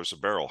 $50 a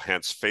barrel,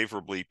 hence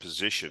favorably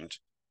positioned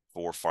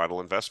for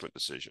final investment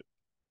decision.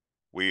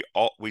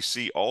 We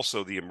see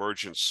also the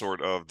emergence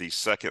sort of the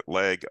second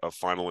leg of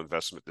final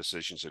investment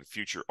decisions and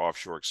future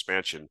offshore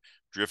expansion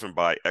driven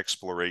by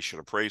exploration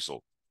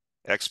appraisal.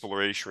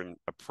 Exploration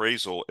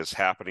appraisal is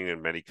happening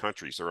in many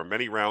countries. There are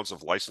many rounds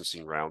of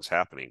licensing rounds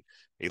happening.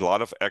 A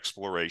lot of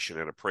exploration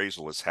and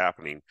appraisal is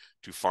happening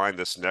to find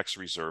this next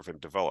reserve and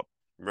develop.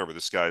 Remember,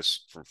 this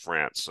guy's from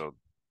France, so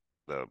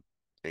the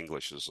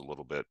English is a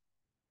little bit,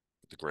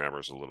 the grammar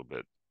is a little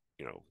bit,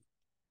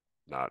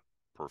 not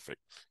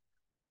perfect.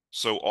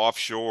 So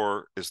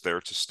offshore is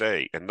there to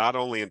stay, and not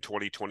only in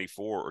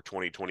 2024 or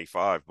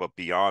 2025, but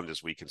beyond,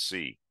 as we can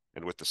see,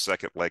 and with the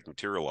second leg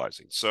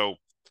materializing. So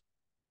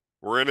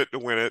we're in it to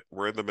win it.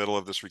 We're in the middle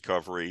of this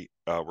recovery.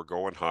 We're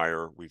going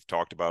higher. We've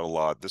talked about a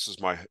lot. This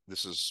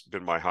has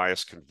been my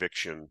highest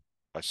conviction.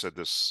 I said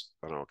this,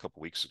 I don't know, a couple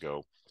weeks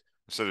ago.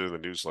 I said it in the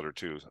newsletter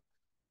too.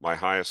 My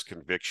highest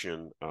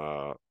conviction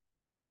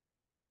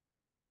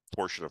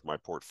portion of my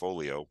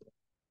portfolio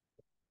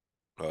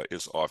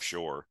is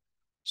offshore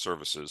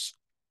services.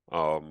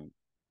 And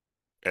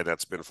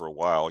that's been for a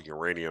while.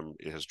 Uranium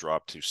has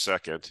dropped to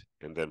second,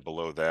 and then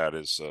below that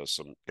is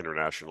some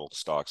international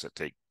stocks that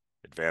take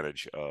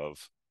advantage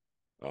of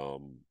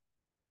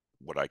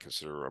what I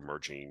consider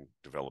emerging,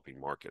 developing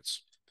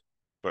markets.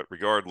 But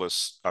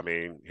regardless, I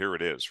mean, here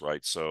it is,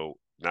 right? So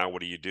now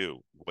what do?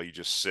 Well, you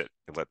just sit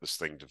and let this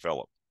thing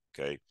develop,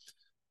 okay?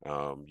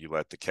 You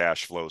let the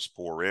cash flows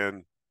pour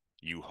in.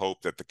 You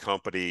hope that the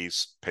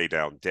companies pay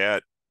down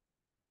debt.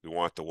 We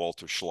want the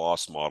Walter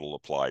Schloss model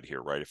applied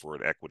here, right? If we're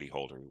an equity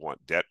holder, we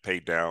want debt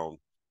paid down.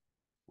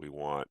 We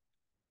want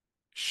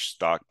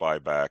stock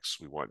buybacks.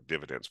 We want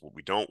dividends. What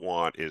we don't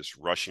want is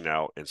rushing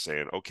out and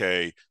saying,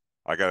 okay,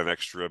 I got an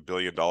extra $1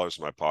 billion in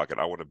my pocket.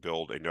 I want to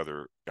build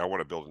I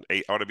want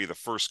to be the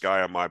first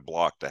guy on my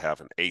block to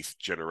have an 8th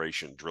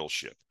generation drill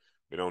ship.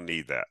 We don't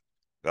need that.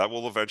 That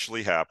will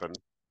eventually happen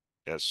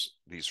as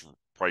these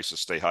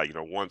prices stay high.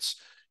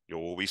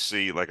 Will we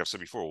see, like I've said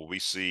before, will we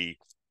see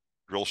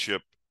drill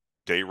ship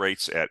day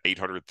rates at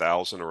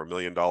 800,000 or $1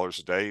 million a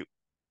day?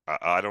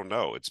 I don't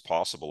know. It's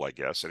possible, I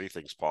guess.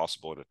 Anything's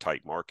possible in a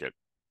tight market.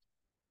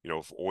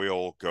 If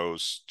oil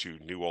goes to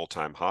new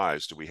all-time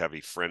highs, do we have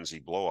a frenzy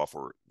blow-off,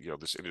 or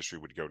this industry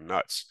would go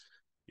nuts?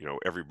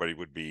 Everybody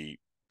it'd be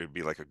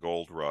like a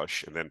gold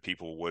rush, and then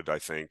people would, I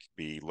think,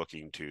 be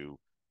looking to,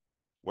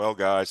 well,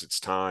 guys, it's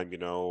time.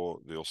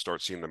 They'll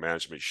start seeing the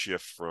management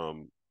shift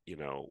from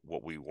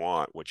what we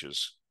want, which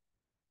is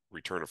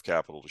return of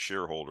capital to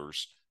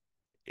shareholders,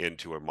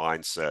 into a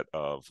mindset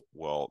of,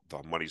 well,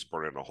 the money's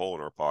burning a hole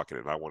in our pocket,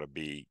 and I want to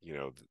be,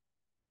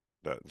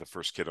 the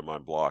first kid on my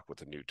block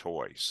with a new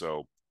toy.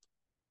 So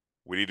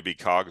we need to be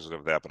cognizant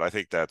of that, but I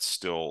think that's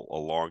still a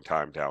long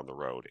time down the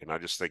road. And I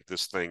just think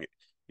this thing,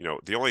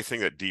 the only thing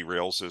that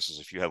derails this is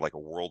if you had like a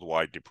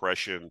worldwide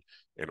depression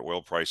and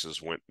oil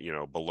prices went,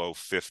 below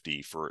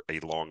 50 for a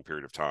long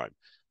period of time.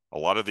 A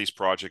lot of these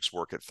projects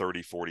work at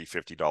 30, 40,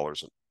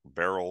 $50 a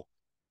barrel.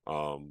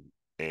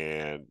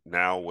 And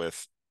now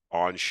with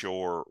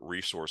onshore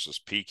resources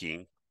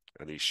peaking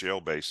in these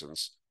shale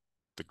basins,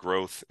 the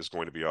growth is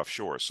going to be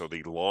offshore. So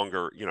the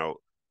longer,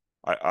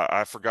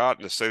 I've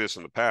forgotten to say this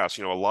in the past,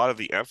 a lot of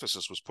the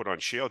emphasis was put on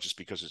shale just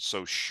because it's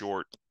so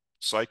short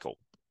cycle.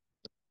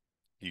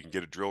 You can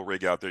get a drill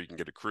rig out there, you can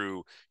get a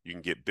crew, you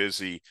can get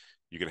busy,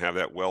 you can have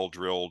that well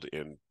drilled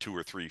in 2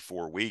 or 3,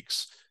 4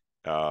 weeks.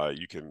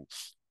 You can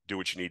do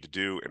what you need to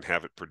do and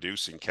have it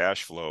producing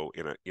cash flow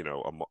in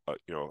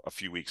a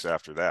few weeks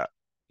after that,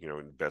 in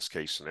the best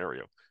case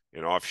scenario.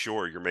 In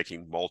offshore, you're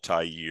making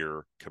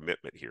multi-year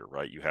commitment here,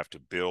 right? You have to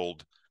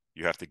build,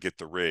 you have to get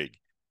the rig,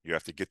 You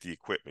have to get the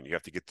equipment. You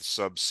have to get the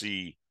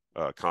subsea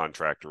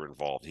contractor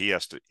involved. He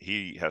has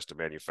to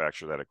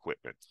manufacture that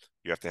equipment.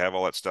 You have to have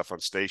all that stuff on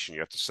station.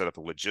 You have to set up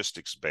a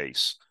logistics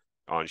base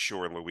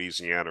onshore in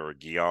Louisiana or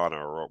Guyana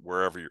or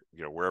wherever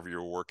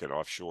you're working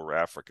offshore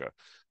Africa.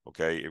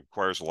 Okay, it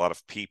requires a lot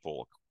of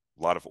people,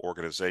 a lot of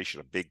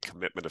organization, a big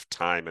commitment of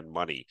time and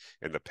money,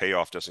 and the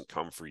payoff doesn't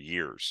come for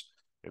years.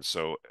 And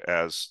so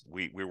as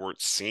we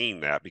weren't seeing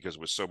that because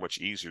it was so much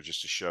easier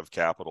just to shove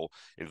capital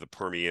into the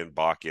Permian,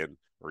 Bakken,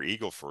 or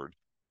Eagleford,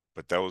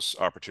 but those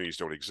opportunities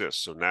don't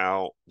exist. So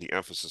now the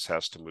emphasis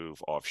has to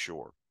move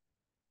offshore.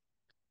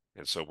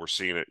 And so we're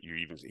seeing it. You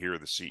even hear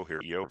the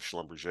CEO of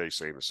Schlumberger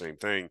saying the same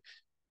thing.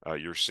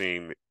 You're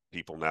seeing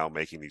people now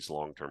making these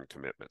long-term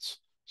commitments.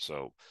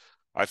 So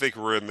I think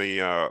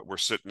we're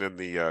sitting in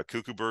the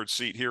cuckoo bird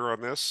seat here on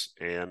this,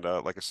 and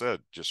like I said,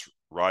 just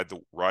ride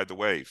the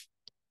wave.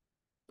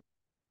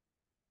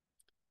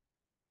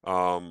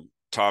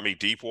 Tommy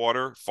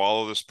Deepwater,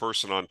 follow this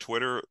person on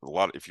Twitter.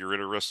 If you're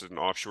interested in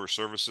offshore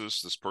services,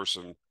 this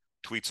person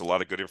tweets a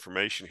lot of good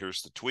information.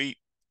 Here's the tweet.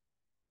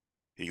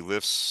 He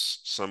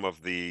lifts some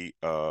of the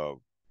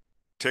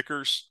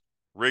tickers.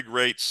 Rig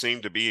rates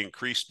seem to be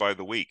increased by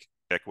the week.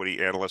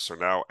 Equity analysts are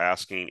now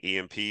asking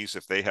E&Ps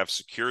if they have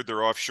secured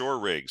their offshore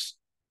rigs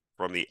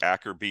from the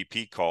Aker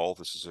BP call.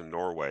 This is in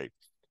Norway.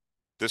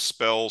 This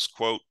spells,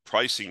 quote,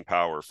 pricing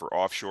power for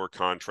offshore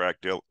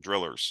contract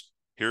drillers.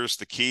 Here's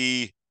the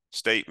key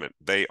statement.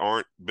 They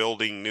aren't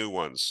building new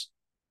ones.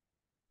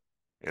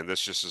 And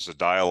this just is a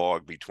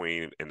dialogue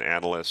between an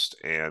analyst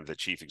and the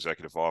chief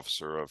executive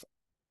officer of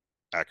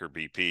Aker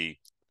BP.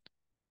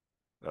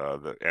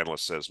 The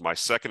analyst says, my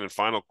second and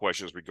final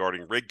question is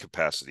regarding rig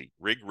capacity.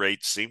 Rig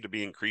rates seem to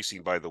be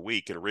increasing by the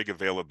week and rig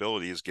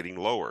availability is getting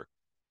lower.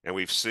 And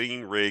we've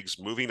seen rigs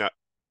moving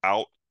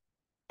out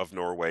of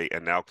Norway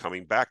and now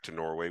coming back to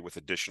Norway with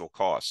additional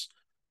costs.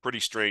 Pretty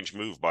strange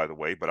move, by the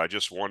way, but I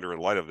just wonder, in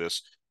light of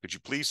this, could you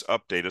please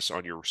update us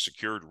on your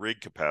secured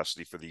rig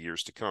capacity for the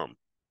years to come?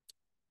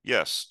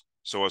 Yes.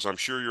 So as I'm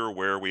sure you're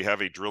aware, we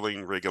have a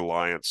drilling rig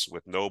alliance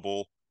with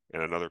Noble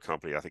and another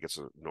company. I think it's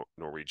a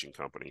Norwegian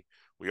company.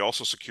 We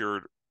also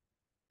secured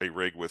a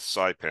rig with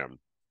Saipem,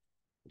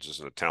 which is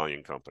an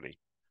Italian company.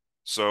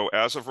 So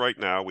as of right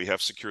now, we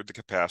have secured the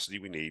capacity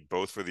we need,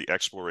 both for the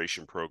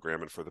exploration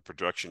program and for the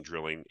production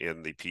drilling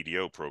in the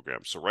PDO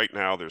program. So right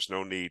now, there's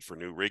no need for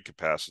new rig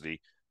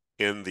capacity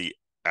in the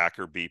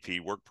Aker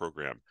BP work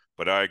program.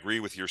 But I agree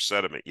with your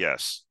sentiment,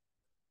 yes.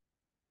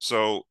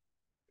 So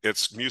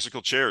it's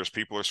musical chairs.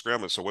 People are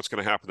scrambling. So what's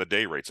going to happen to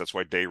day rates? That's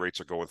why day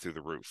rates are going through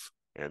the roof.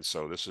 And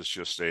so this is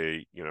just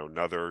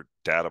another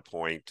data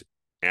point,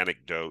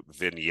 anecdote,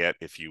 vignette,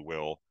 if you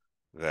will,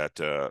 that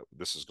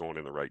this is going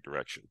in the right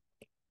direction.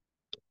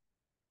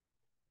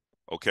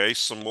 Okay,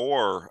 some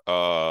more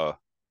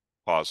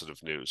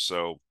positive news.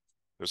 So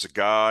there's a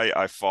guy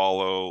I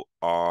follow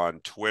on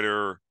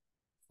Twitter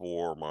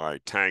for my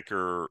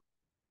tanker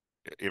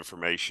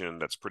information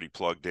that's pretty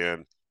plugged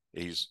in.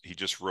 He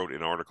just wrote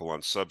an article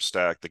on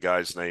Substack. The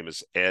guy's name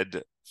is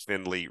Ed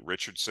Finley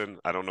Richardson.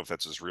 I don't know if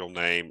that's his real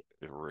name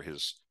or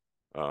his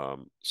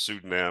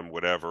pseudonym,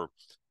 whatever.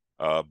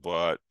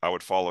 But I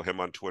would follow him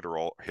on Twitter,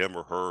 him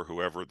or her,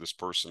 whoever this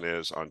person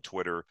is on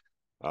Twitter.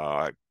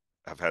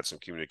 I've had some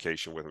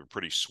communication with him,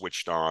 pretty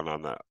switched on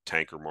the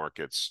tanker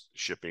markets,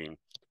 shipping.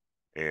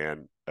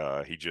 And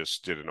he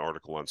just did an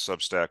article on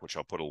Substack, which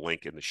I'll put a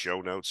link in the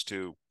show notes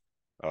to,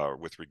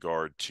 with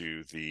regard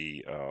to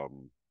the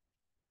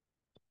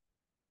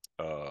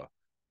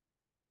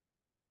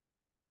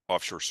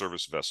offshore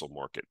service vessel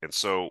market. And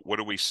so what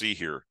do we see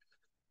here?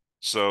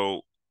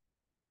 So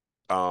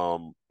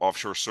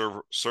offshore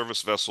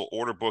service vessel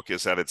order book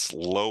is at its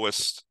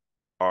lowest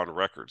on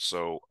record.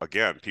 So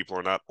again, people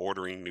are not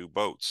ordering new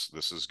boats.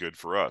 This is good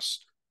for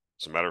us.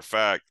 As a matter of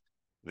fact,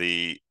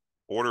 the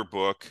order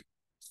book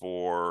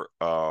for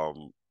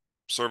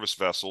service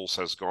vessels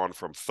has gone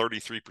from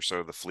 33%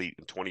 of the fleet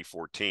in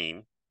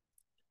 2014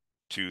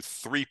 to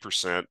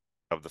 3%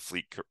 of the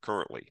fleet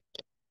currently.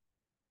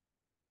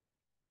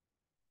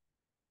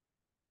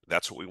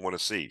 That's what we want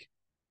to see.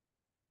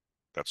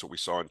 That's what we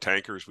saw in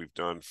tankers.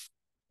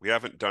 We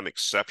haven't done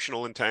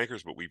exceptional in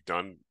tankers, but we've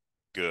done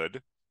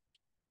good.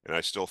 And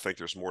I still think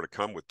there's more to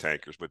come with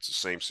tankers, but it's the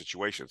same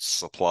situation. It's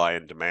supply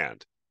and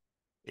demand.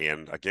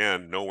 And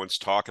again, no one's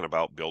talking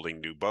about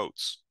building new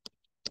boats.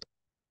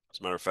 As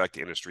a matter of fact,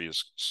 the industry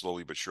is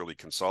slowly but surely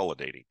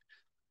consolidating.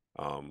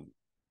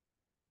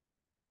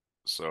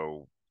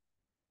 So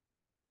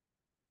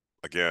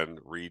again,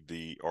 read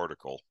the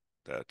article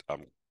that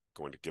I'm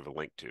going to give a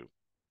link to.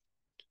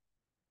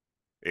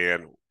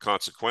 And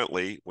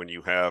consequently, when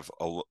you have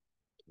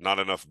not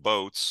enough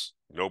boats,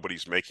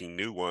 nobody's making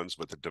new ones,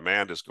 but the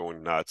demand is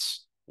going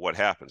nuts, what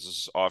happens? This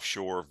is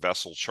offshore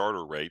vessel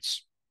charter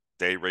rates.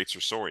 Day rates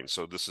are soaring.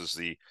 So this is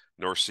the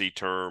North Sea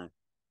term,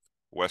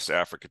 West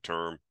Africa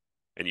term.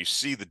 And you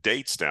see the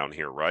dates down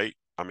here, right?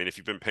 I mean, if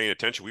you've been paying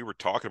attention, we were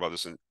talking about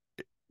this, and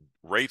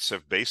rates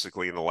have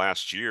basically in the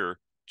last year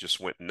just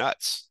went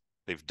nuts.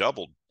 They've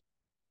doubled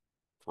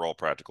for all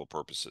practical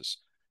purposes.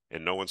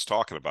 and no one's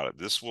talking about it.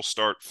 This will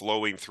start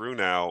flowing through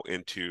now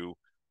into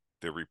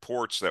the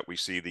reports that we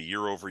see, the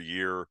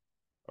year-over-year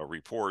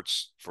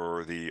reports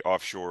for the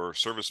offshore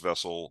service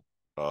vessel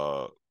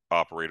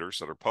operators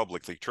that are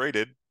publicly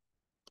traded.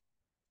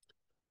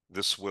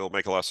 This will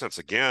make a lot of sense.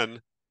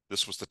 Again,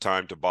 this was the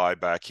time to buy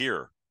back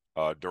here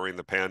during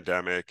the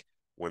pandemic,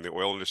 when the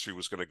oil industry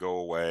was going to go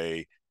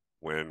away,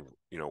 when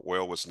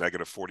oil was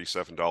negative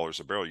 $47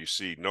 a barrel. You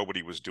see,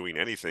 nobody was doing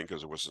anything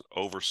because there was an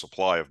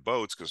oversupply of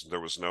boats because there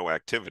was no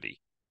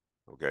activity.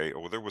 Okay,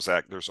 or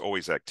there's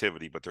always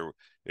activity, but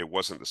it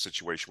wasn't the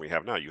situation we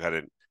have now.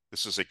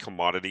 This is a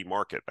commodity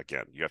market.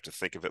 Again, you have to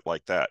think of it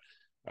like that.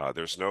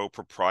 There's no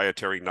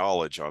proprietary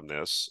knowledge on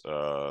this.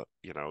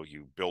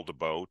 You build a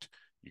boat,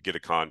 you get a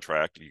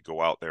contract, you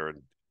go out there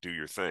and do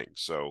your thing.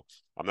 So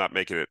I'm not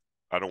making it,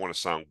 I don't want to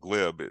sound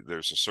glib.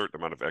 There's a certain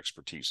amount of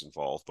expertise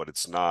involved, but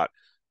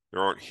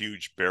there aren't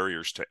huge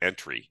barriers to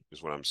entry,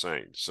 is what I'm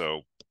saying.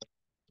 So,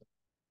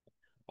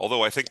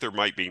 although I think there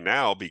might be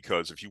now,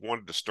 because if you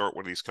wanted to start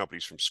one of these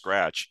companies from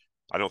scratch,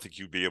 I don't think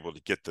you'd be able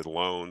to get the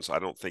loans. I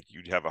don't think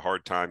you'd have a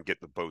hard time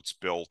getting the boats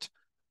built.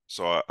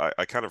 So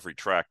I kind of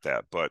retract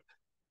that. But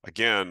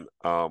again,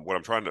 what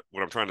I'm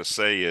trying to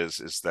say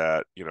is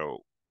that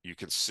you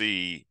can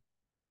see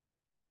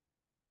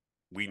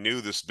we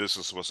knew this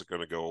business wasn't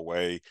going to go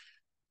away.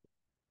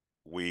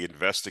 We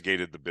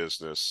investigated the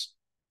business.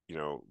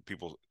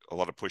 A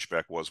lot of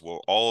pushback was,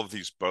 well, all of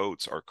these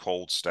boats are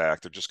cold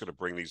stacked. They're just going to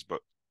bring these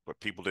boats. But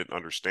people didn't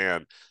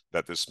understand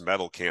that this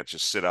metal can't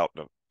just sit out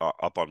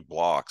up on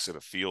blocks in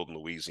a field in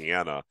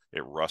Louisiana.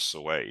 It rusts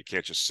away. It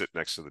can't just sit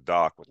next to the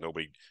dock with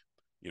nobody,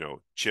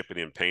 chipping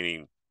and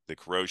painting the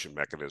corrosion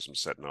mechanism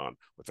setting on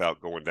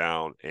without going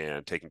down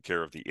and taking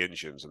care of the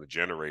engines and the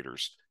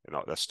generators. And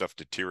all that stuff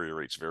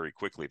deteriorates very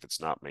quickly if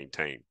it's not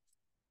maintained.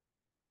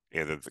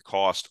 And then the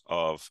cost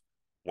of,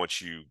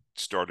 once you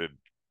started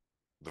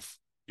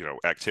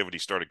activity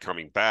started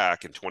coming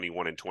back in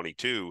 21 and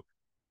 22,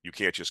 you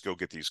can't just go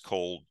get these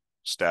cold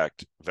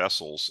stacked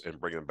vessels and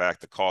bring them back.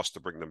 The cost to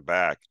bring them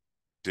back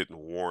didn't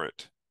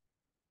warrant.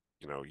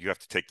 You have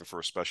to take them for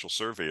a special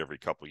survey every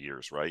couple of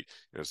years, right?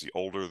 And as the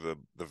older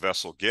the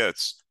vessel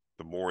gets,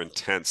 the more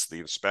intense the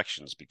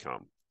inspections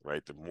become,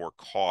 right? The more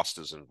cost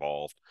is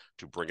involved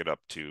to bring it up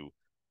to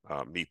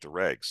meet the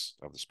regs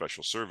of the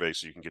special survey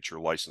so you can get your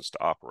license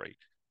to operate.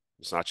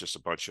 It's not just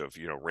a bunch of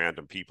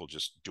random people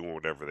just doing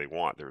whatever they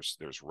want.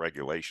 There's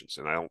regulations,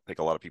 and I don't think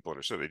a lot of people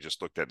understood. They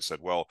just looked at it and said,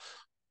 well,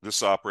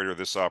 this operator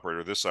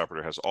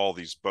has all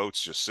these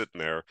boats just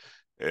sitting there.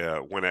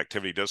 When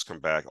activity does come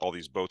back, all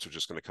these boats are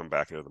just going to come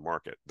back into the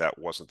market. That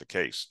wasn't the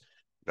case.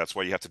 That's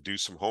why you have to do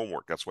some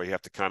homework. That's why you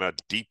have to kind of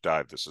deep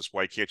dive this. That's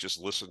why you can't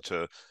just listen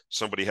to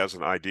somebody has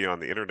an idea on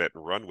the internet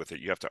and run with it.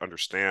 You have to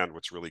understand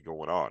what's really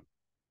going on.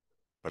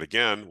 But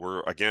again,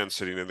 we're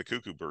sitting in the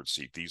cuckoo bird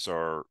seat. These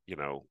are,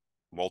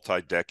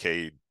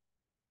 multi-decade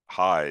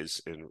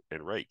highs in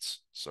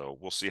rates. So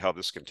we'll see how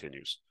this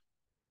continues.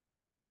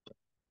 A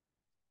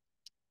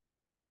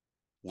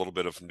little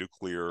bit of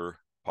nuclear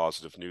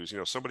positive news.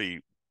 A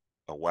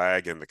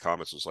wag in the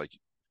comments was like,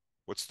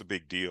 what's the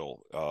big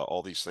deal?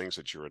 All these things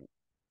that you're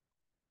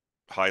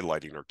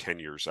highlighting are 10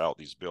 years out,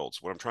 these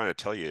builds. What I'm trying to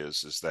tell you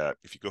is that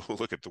if you go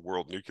look at the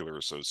World Nuclear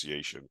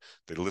Association,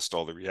 they list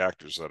all the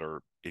reactors that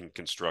are in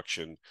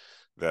construction,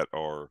 that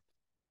are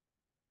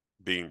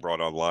being brought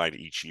online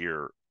each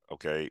year.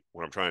 Okay,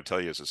 what I'm trying to tell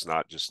you is it's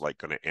not just like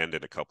going to end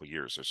in a couple of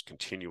years. There's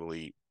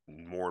continually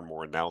more and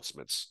more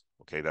announcements.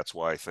 Okay, that's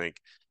why I think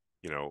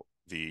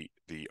the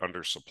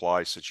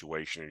undersupply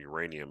situation in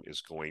uranium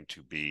is going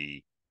to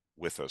be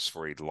with us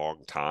for a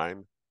long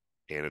time,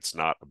 and it's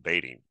not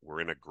abating.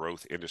 We're in a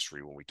growth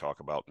industry when we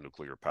talk about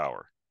nuclear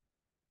power.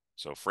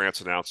 So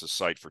France announces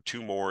site for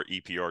 2 more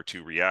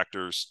EPR2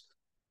 reactors.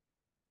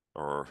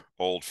 Our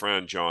old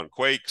friend John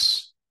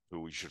Quakes, who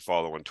we should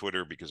follow on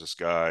Twitter, because this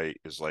guy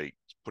is like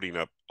putting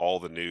up all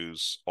the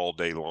news all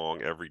day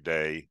long, every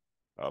day,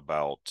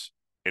 about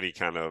any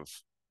kind of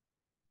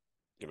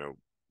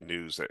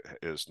news that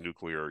is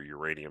nuclear or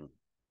uranium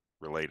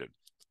related.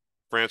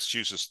 France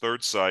chooses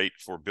 3rd site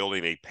for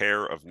building a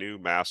pair of new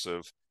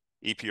massive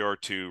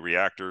EPR2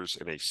 reactors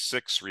in a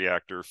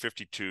 6-reactor,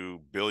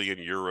 52 billion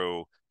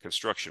euro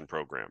construction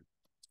program.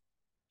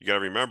 You got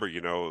to remember,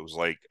 it was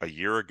like a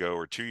year ago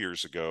or 2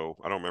 years ago,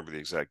 I don't remember the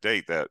exact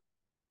date, that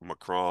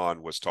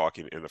Macron was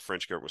talking, and the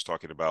French government was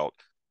talking about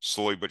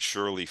slowly but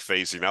surely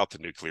phasing out the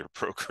nuclear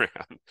program.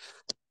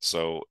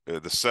 So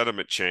the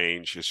sentiment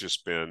change has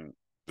just been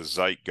the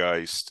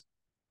zeitgeist,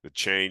 the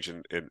change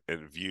in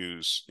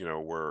views,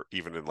 where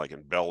even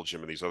in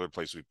Belgium and these other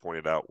places we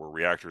pointed out, where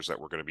reactors that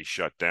were going to be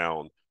shut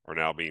down are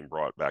now being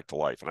brought back to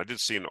life. And I did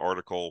see an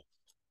article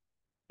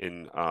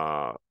in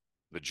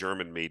the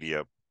German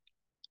media.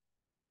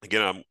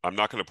 Again, I'm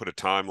not going to put a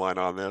timeline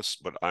on this,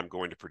 but I'm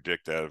going to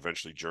predict that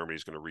eventually Germany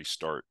is going to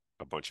restart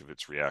a bunch of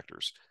its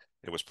reactors.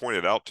 It was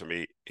pointed out to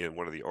me in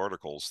one of the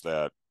articles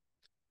that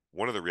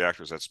one of the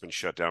reactors that's been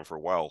shut down for a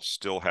while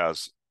still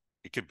has,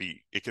 it could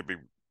be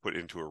put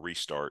into a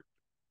restart,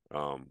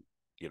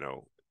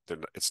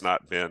 it's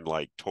not been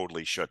like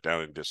totally shut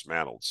down and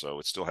dismantled. So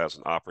it still has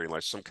an operating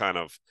license, some kind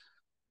of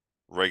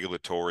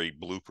regulatory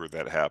blooper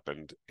that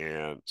happened.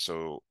 And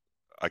so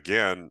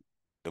again,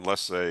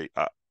 unless I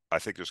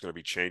think there's going to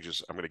be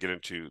changes. I'm going to get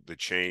into the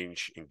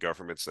change in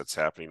governments that's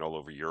happening all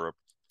over Europe.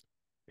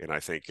 And I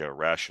think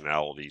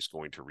rationality is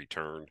going to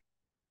return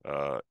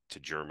to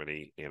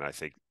Germany. And I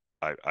think,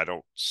 I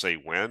don't say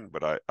when,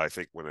 but I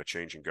think when a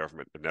change in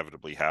government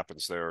inevitably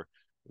happens there,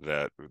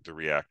 that the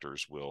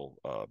reactors will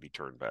be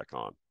turned back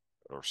on,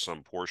 or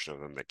some portion of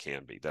them that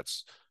can be.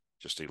 That's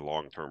just a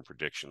long-term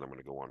prediction. I'm going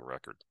to go on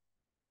record.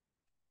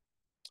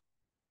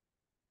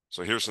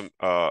 So here's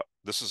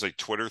this is a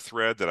Twitter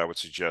thread that I would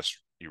suggest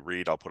you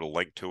read. I'll put a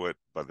link to it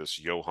by this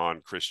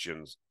Johann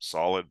Christian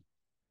Solid.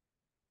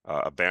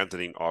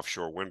 Abandoning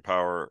offshore wind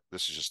power.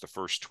 This is just the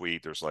first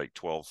tweet. There's like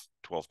 12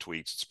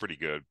 tweets. It's pretty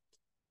good.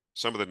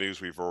 Some of the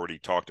news we've already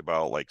talked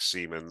about, like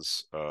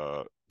Siemens,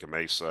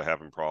 Gamesa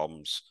having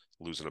problems,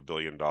 losing $1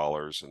 billion.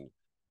 And,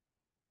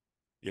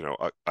 you know,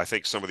 I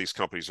think some of these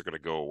companies are going to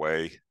go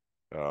away.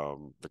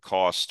 The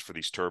cost for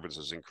these turbines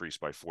has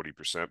increased by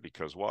 40%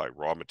 because why?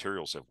 Raw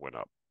materials have went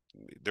up.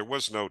 There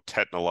was no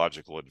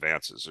technological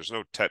advances. There's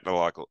no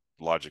technological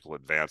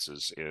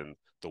advances in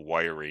the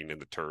wiring in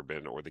the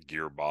turbine or the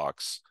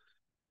gearbox.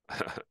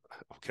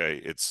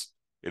 Okay,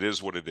 it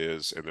is what it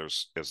is, and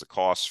as the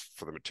costs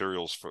for the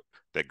materials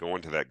that go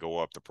into that go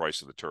up, the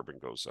price of the turbine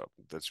goes up.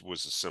 That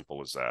was as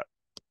simple as that.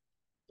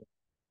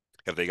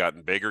 Have they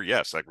gotten bigger?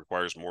 Yes, that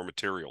requires more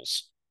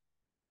materials.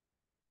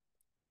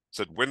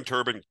 Said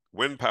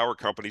wind power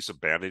companies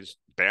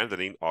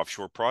abandoning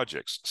offshore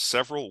projects.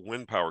 Several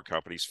wind power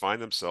companies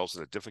find themselves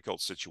in a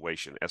difficult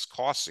situation as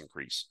costs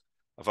increase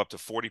of up to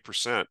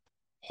 40%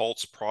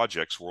 halts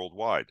projects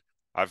worldwide.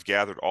 I've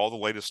gathered all the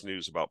latest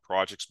news about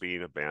projects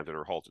being abandoned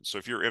or halted. So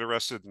if you're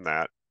interested in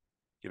that,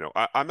 you know,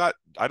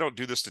 I don't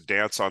do this to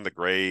dance on the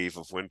grave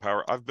of wind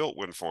power. I've built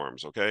wind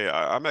farms. Okay.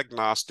 I'm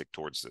agnostic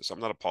towards this. I'm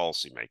not a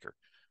policymaker.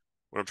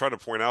 What I'm trying to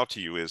point out to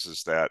you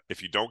is that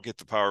if you don't get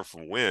the power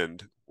from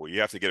wind, well,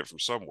 you have to get it from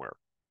somewhere.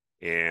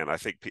 And I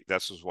think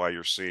that's why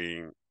you're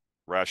seeing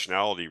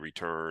rationality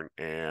return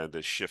and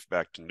the shift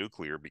back to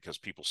nuclear, because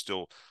people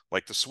still,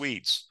 like the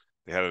Swedes,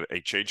 they had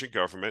a change in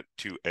government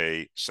to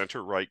a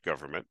center-right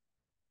government.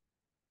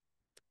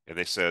 And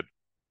they said,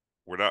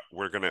 we're not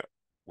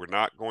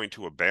going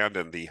to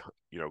abandon the,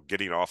 you know,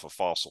 getting off of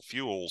fossil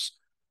fuels,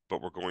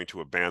 but we're going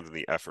to abandon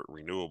the effort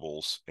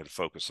renewables and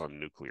focus on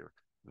nuclear.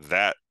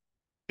 That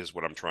is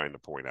what I'm trying to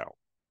point out.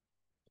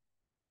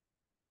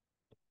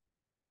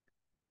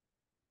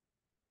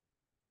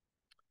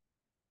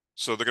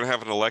 So they're going to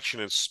have an election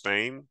in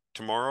Spain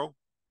tomorrow,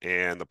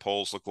 and the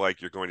polls look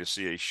like you're going to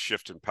see a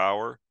shift in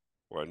power,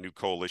 or a new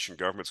coalition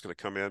government's going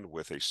to come in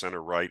with a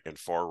center-right and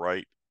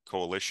far-right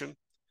coalition.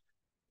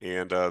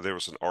 And there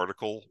was an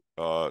article.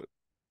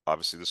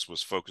 Obviously, this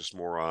was focused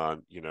more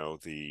on, you know,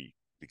 the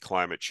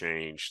climate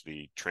change,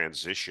 the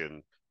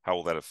transition. How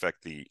will that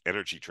affect the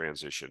energy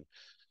transition?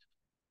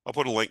 I'll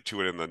put a link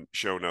to it in the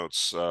show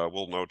notes.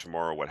 We'll know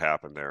tomorrow what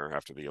happened there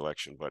after the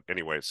election. But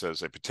anyway, it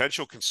says a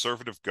potential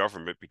conservative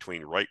government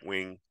between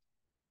right-wing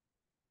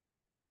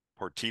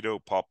Partido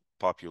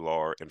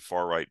Popular and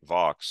far-right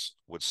Vox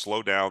would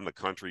slow down the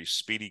country's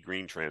speedy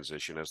green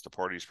transition as the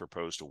parties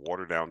propose to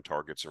water down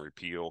targets and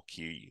repeal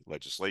key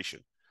legislation.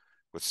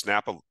 With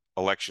snap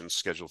elections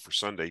scheduled for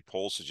Sunday,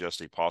 polls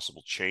suggest a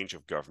possible change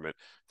of government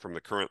from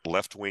the current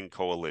left-wing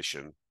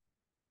coalition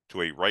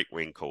to a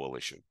right-wing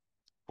coalition.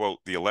 Quote,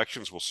 the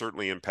elections will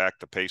certainly impact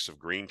the pace of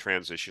green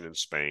transition in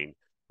Spain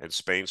and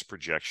Spain's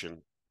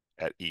projection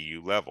at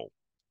EU level.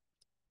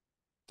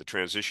 The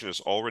transition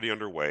is already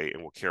underway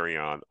and will carry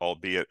on,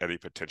 albeit at a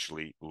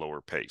potentially lower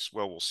pace.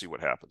 Well, we'll see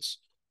what happens.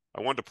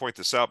 I wanted to point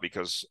this out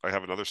because I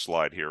have another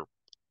slide here.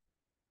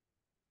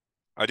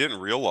 I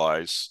didn't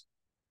realize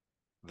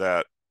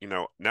that, you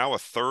know, now a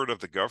third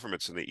of the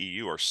governments in the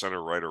EU are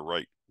center right or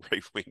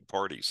right-wing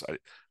parties.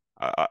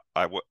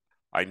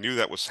 I knew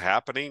that was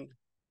happening,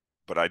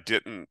 but I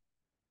didn't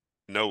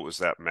know it was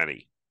that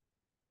many.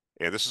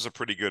 And this is a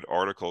pretty good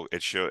article.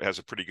 It has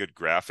a pretty good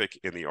graphic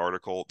in the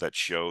article that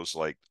shows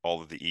like all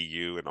of the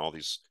EU and all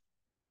these,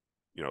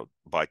 you know,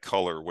 by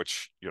color,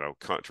 which, you know,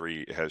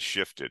 country has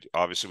shifted.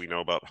 Obviously, we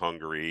know about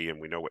Hungary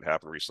and we know what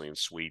happened recently in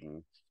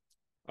Sweden.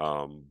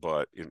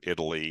 But in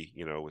Italy,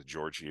 you know, with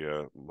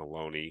Giorgia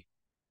Meloni.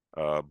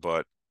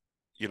 But,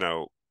 you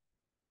know,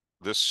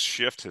 this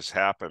shift has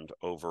happened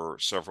over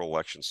several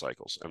election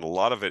cycles. And a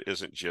lot of it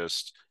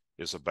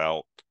is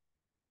about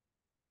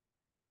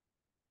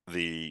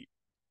the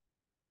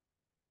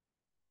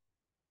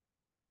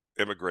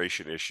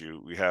immigration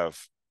issue. We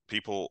have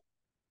people,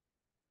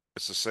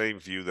 it's the same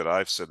view that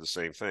I've said the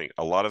same thing.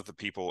 A lot of the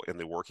people in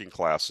the working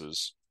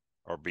classes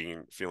are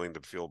feeling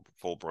the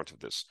full brunt of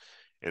this.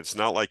 And it's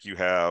not like you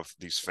have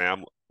these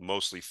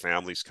mostly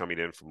families coming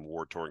in from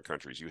war-torn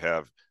countries. You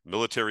have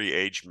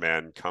military-age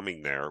men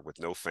coming there with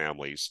no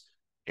families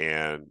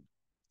and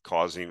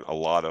causing a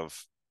lot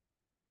of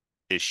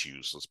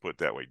issues, let's put it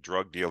that way,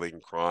 drug dealing,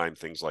 crime,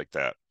 things like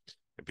that.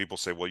 And people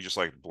say, well, you just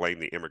like blame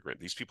the immigrant.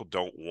 These people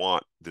don't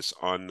want this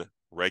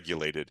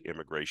unregulated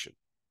immigration,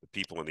 the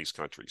people in these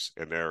countries.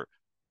 And they're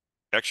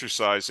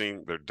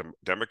exercising their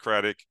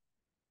democratic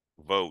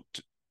vote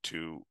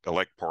to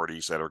elect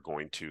parties that are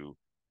going to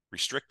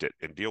restrict it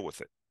and deal with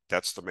it.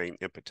 That's the main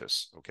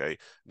impetus, okay?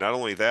 Not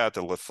only that,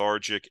 the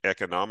lethargic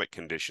economic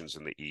conditions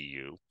in the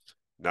EU.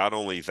 Not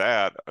only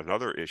that,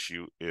 another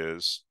issue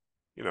is,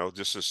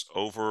 just this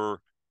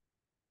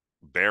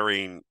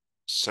overbearing,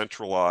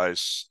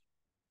 centralized,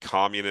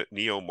 communist,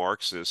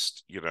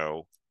 neo-Marxist,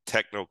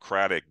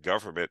 technocratic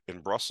government in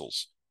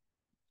Brussels.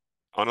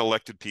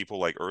 Unelected people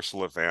like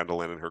Ursula von der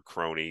Leyen and her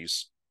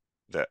cronies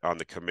that on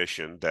the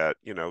commission that,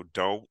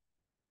 don't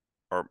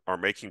are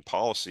making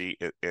policy,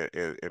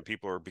 and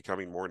people are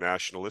becoming more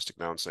nationalistic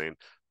now and saying,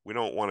 we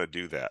don't want to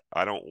do that.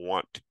 I don't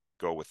want to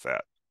go with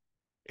that.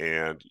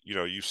 And,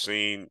 you've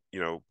seen,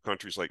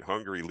 countries like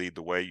Hungary lead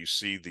the way. You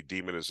see the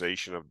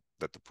demonization of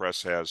that the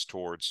press has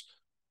towards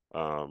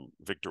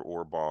Viktor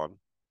Orban.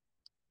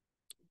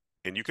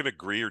 And you can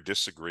agree or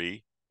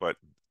disagree, but,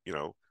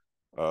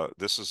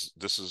 this is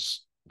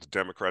the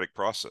democratic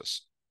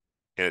process.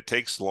 And it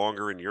takes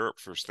longer in Europe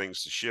for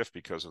things to shift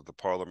because of the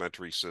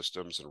parliamentary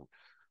systems and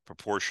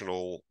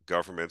proportional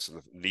governments and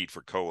the need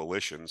for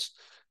coalitions.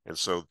 And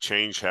so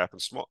change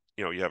happens small.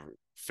 You have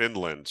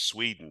Finland,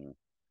 Sweden,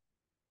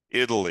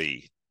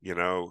 Italy,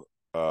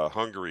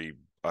 Hungary,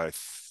 I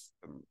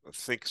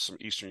think some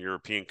Eastern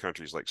European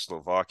countries like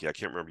Slovakia. I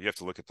can't remember. You have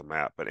to look at the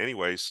map. But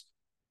anyways,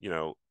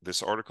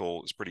 this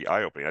article is pretty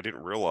eye-opening. I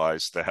didn't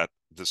realize that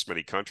this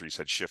many countries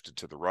had shifted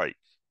to the right.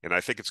 And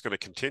I think it's going to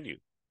continue.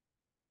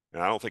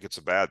 And I don't think it's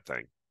a bad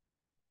thing.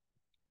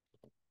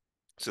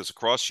 It says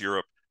across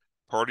Europe,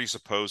 parties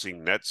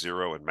opposing net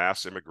zero and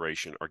mass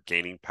immigration are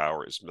gaining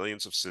power as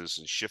millions of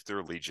citizens shift their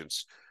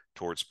allegiance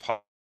towards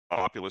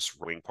populist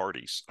right-wing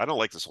parties. I don't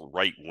like this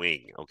right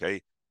wing,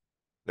 okay?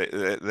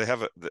 They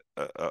have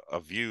a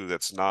view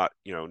that's not,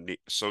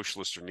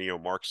 socialist or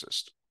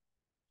neo-Marxist.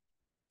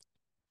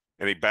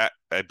 And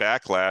a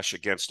backlash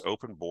against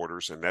open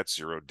borders and net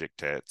zero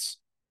dictates.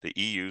 The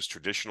EU's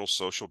traditional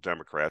social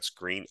democrats,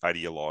 green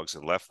ideologues,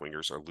 and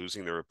left-wingers are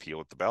losing their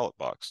appeal at the ballot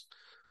box.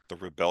 The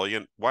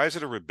rebellion, why is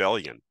it a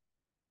rebellion?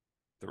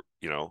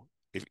 The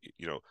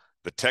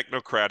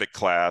technocratic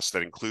class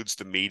that includes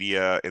the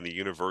media and the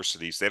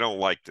universities, they don't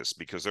like this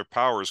because their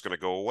power is going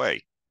to go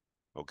away,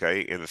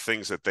 okay? And the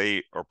things that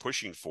they are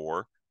pushing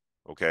for,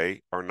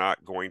 okay, are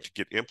not going to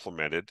get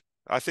implemented.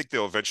 I think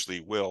they'll eventually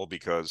will,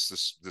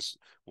 because this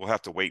we'll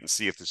have to wait and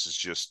see if this is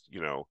just,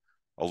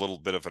 a little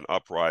bit of an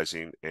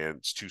uprising and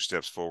it's 2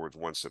 steps forward,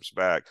 1 step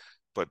back.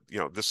 But,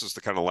 this is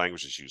the kind of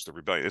language that's used, the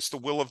rebellion. It's the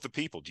will of the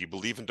people. Do you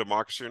believe in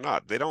democracy or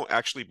not? They don't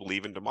actually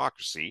believe in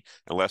democracy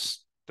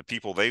unless the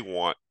people they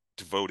want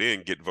to vote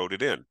in get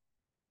voted in.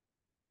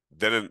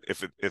 Then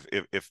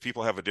if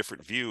people have a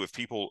different view, if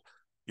people,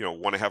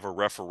 want to have a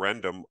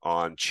referendum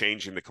on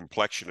changing the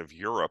complexion of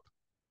Europe,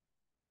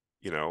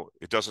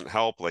 it doesn't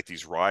help, like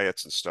these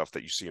riots and stuff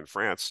that you see in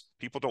France.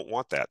 People don't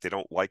want that. They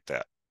don't like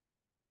that.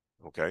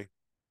 Okay.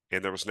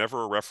 And there was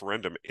never a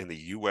referendum in the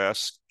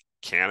US,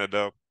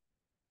 Canada,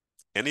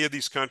 any of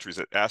these countries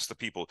that asked the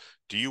people,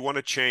 do you want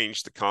to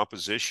change the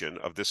composition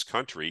of this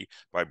country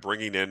by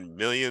bringing in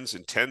millions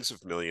and tens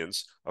of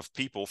millions of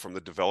people from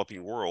the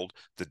developing world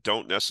that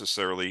don't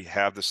necessarily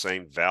have the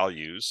same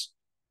values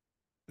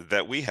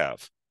that we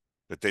have,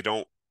 that they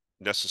don't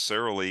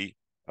necessarily,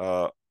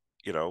 they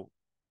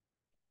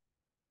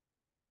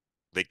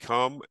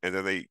come and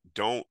then they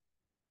don't,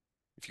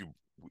 if you,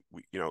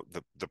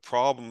 the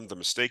problem, the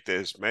mistake that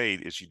is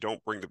made is you don't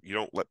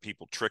let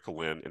people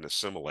trickle in and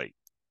assimilate.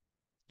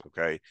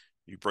 Okay.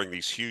 You bring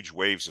these huge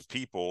waves of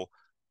people,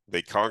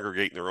 they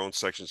congregate in their own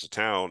sections of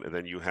town, and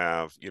then you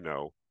have,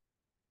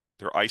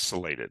 they're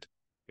isolated,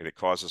 and it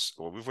causes,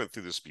 well, we've went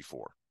through this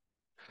before.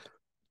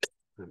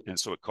 And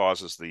so it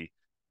causes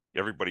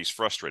everybody's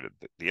frustrated.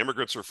 The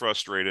immigrants are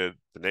frustrated,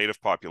 the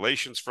native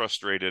population's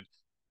frustrated,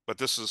 but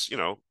this is,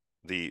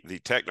 the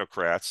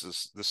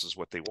technocrats, this is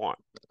what they want.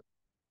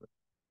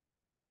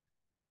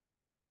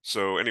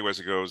 So anyways,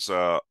 it goes,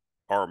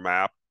 our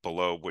map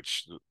below,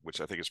 which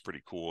I think is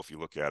pretty cool if you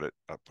look at it,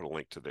 I'll put a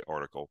link to the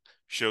article,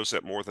 shows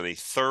that more than a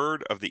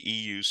third of the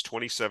EU's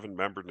 27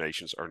 member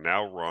nations are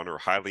now run or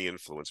highly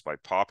influenced by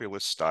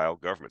populist-style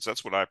governments.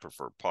 That's what I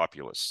prefer,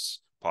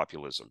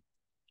 populism,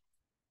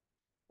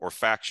 or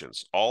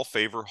factions. All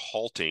favor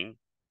halting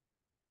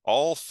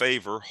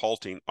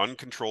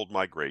uncontrolled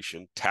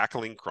migration,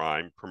 tackling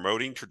crime,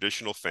 promoting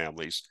traditional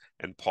families,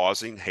 and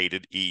pausing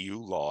hated EU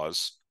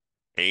laws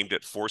aimed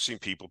at forcing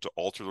people to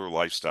alter their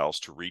lifestyles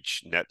to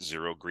reach net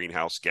zero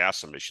greenhouse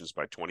gas emissions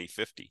by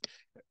 2050.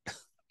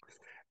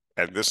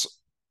 And this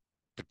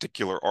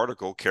particular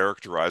article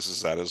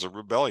characterizes that as a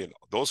rebellion.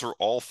 Those are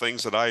all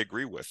things that I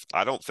agree with.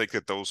 I don't think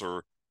that those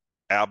are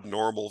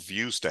abnormal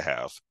views to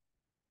have,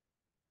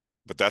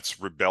 but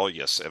that's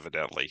rebellious,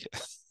 evidently.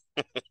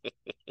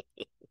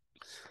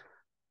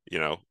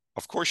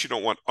 Of course you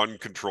don't want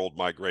uncontrolled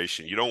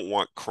migration. You don't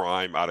want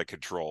crime out of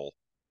control.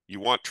 You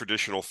want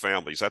traditional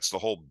families. That's the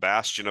whole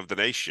bastion of the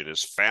nation,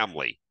 is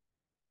family.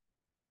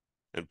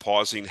 and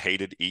pausing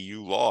hated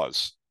EU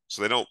laws.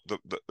 So they don't,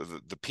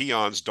 the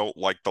peons don't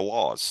like the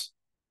laws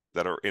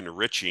that are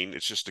enriching.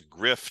 It's just a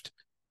grift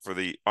for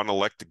the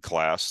unelected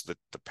class, the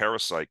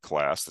parasite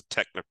class,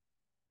 the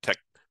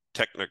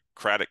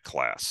technocratic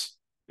class.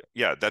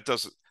 Yeah, that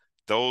doesn't,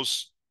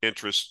 those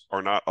interests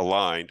are not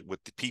aligned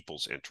with the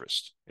people's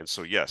interest. And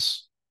so,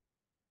 yes,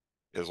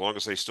 as long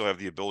as they still have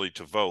the ability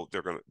to vote,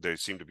 they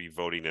seem to be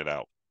voting it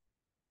out.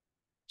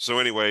 So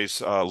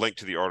anyways, link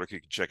to the article,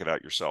 you can check it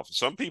out yourself.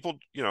 Some people,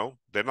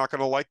 they're not going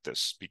to like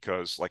this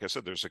because, like I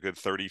said, there's a good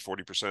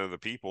 30-40% of the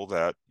people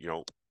that,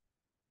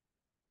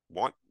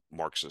 want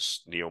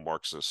Marxist,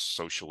 neo-Marxist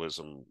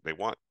socialism. They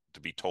want to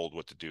be told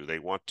what to do. They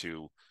want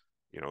to,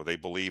 they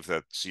believe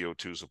that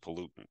CO2 is a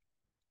pollutant.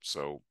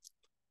 So,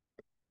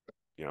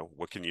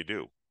 what can you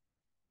do?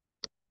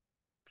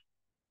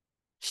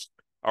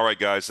 All right,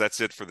 guys,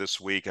 that's it for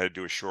this week. I had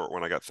to do a short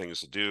one. I got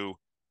things to do.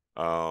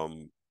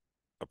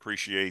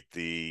 Appreciate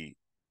the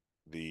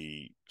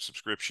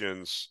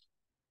subscriptions,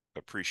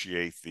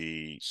 appreciate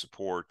the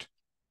support.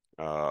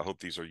 I hope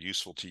these are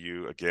useful to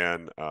you.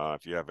 Again,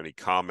 if you have any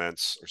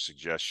comments or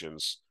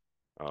suggestions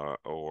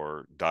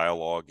or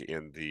dialogue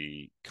in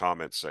the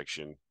comment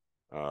section,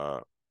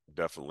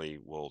 definitely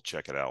will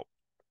check it out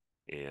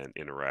and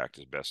interact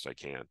as best I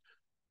can.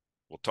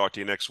 We'll talk to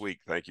you next week.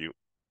 Thank you.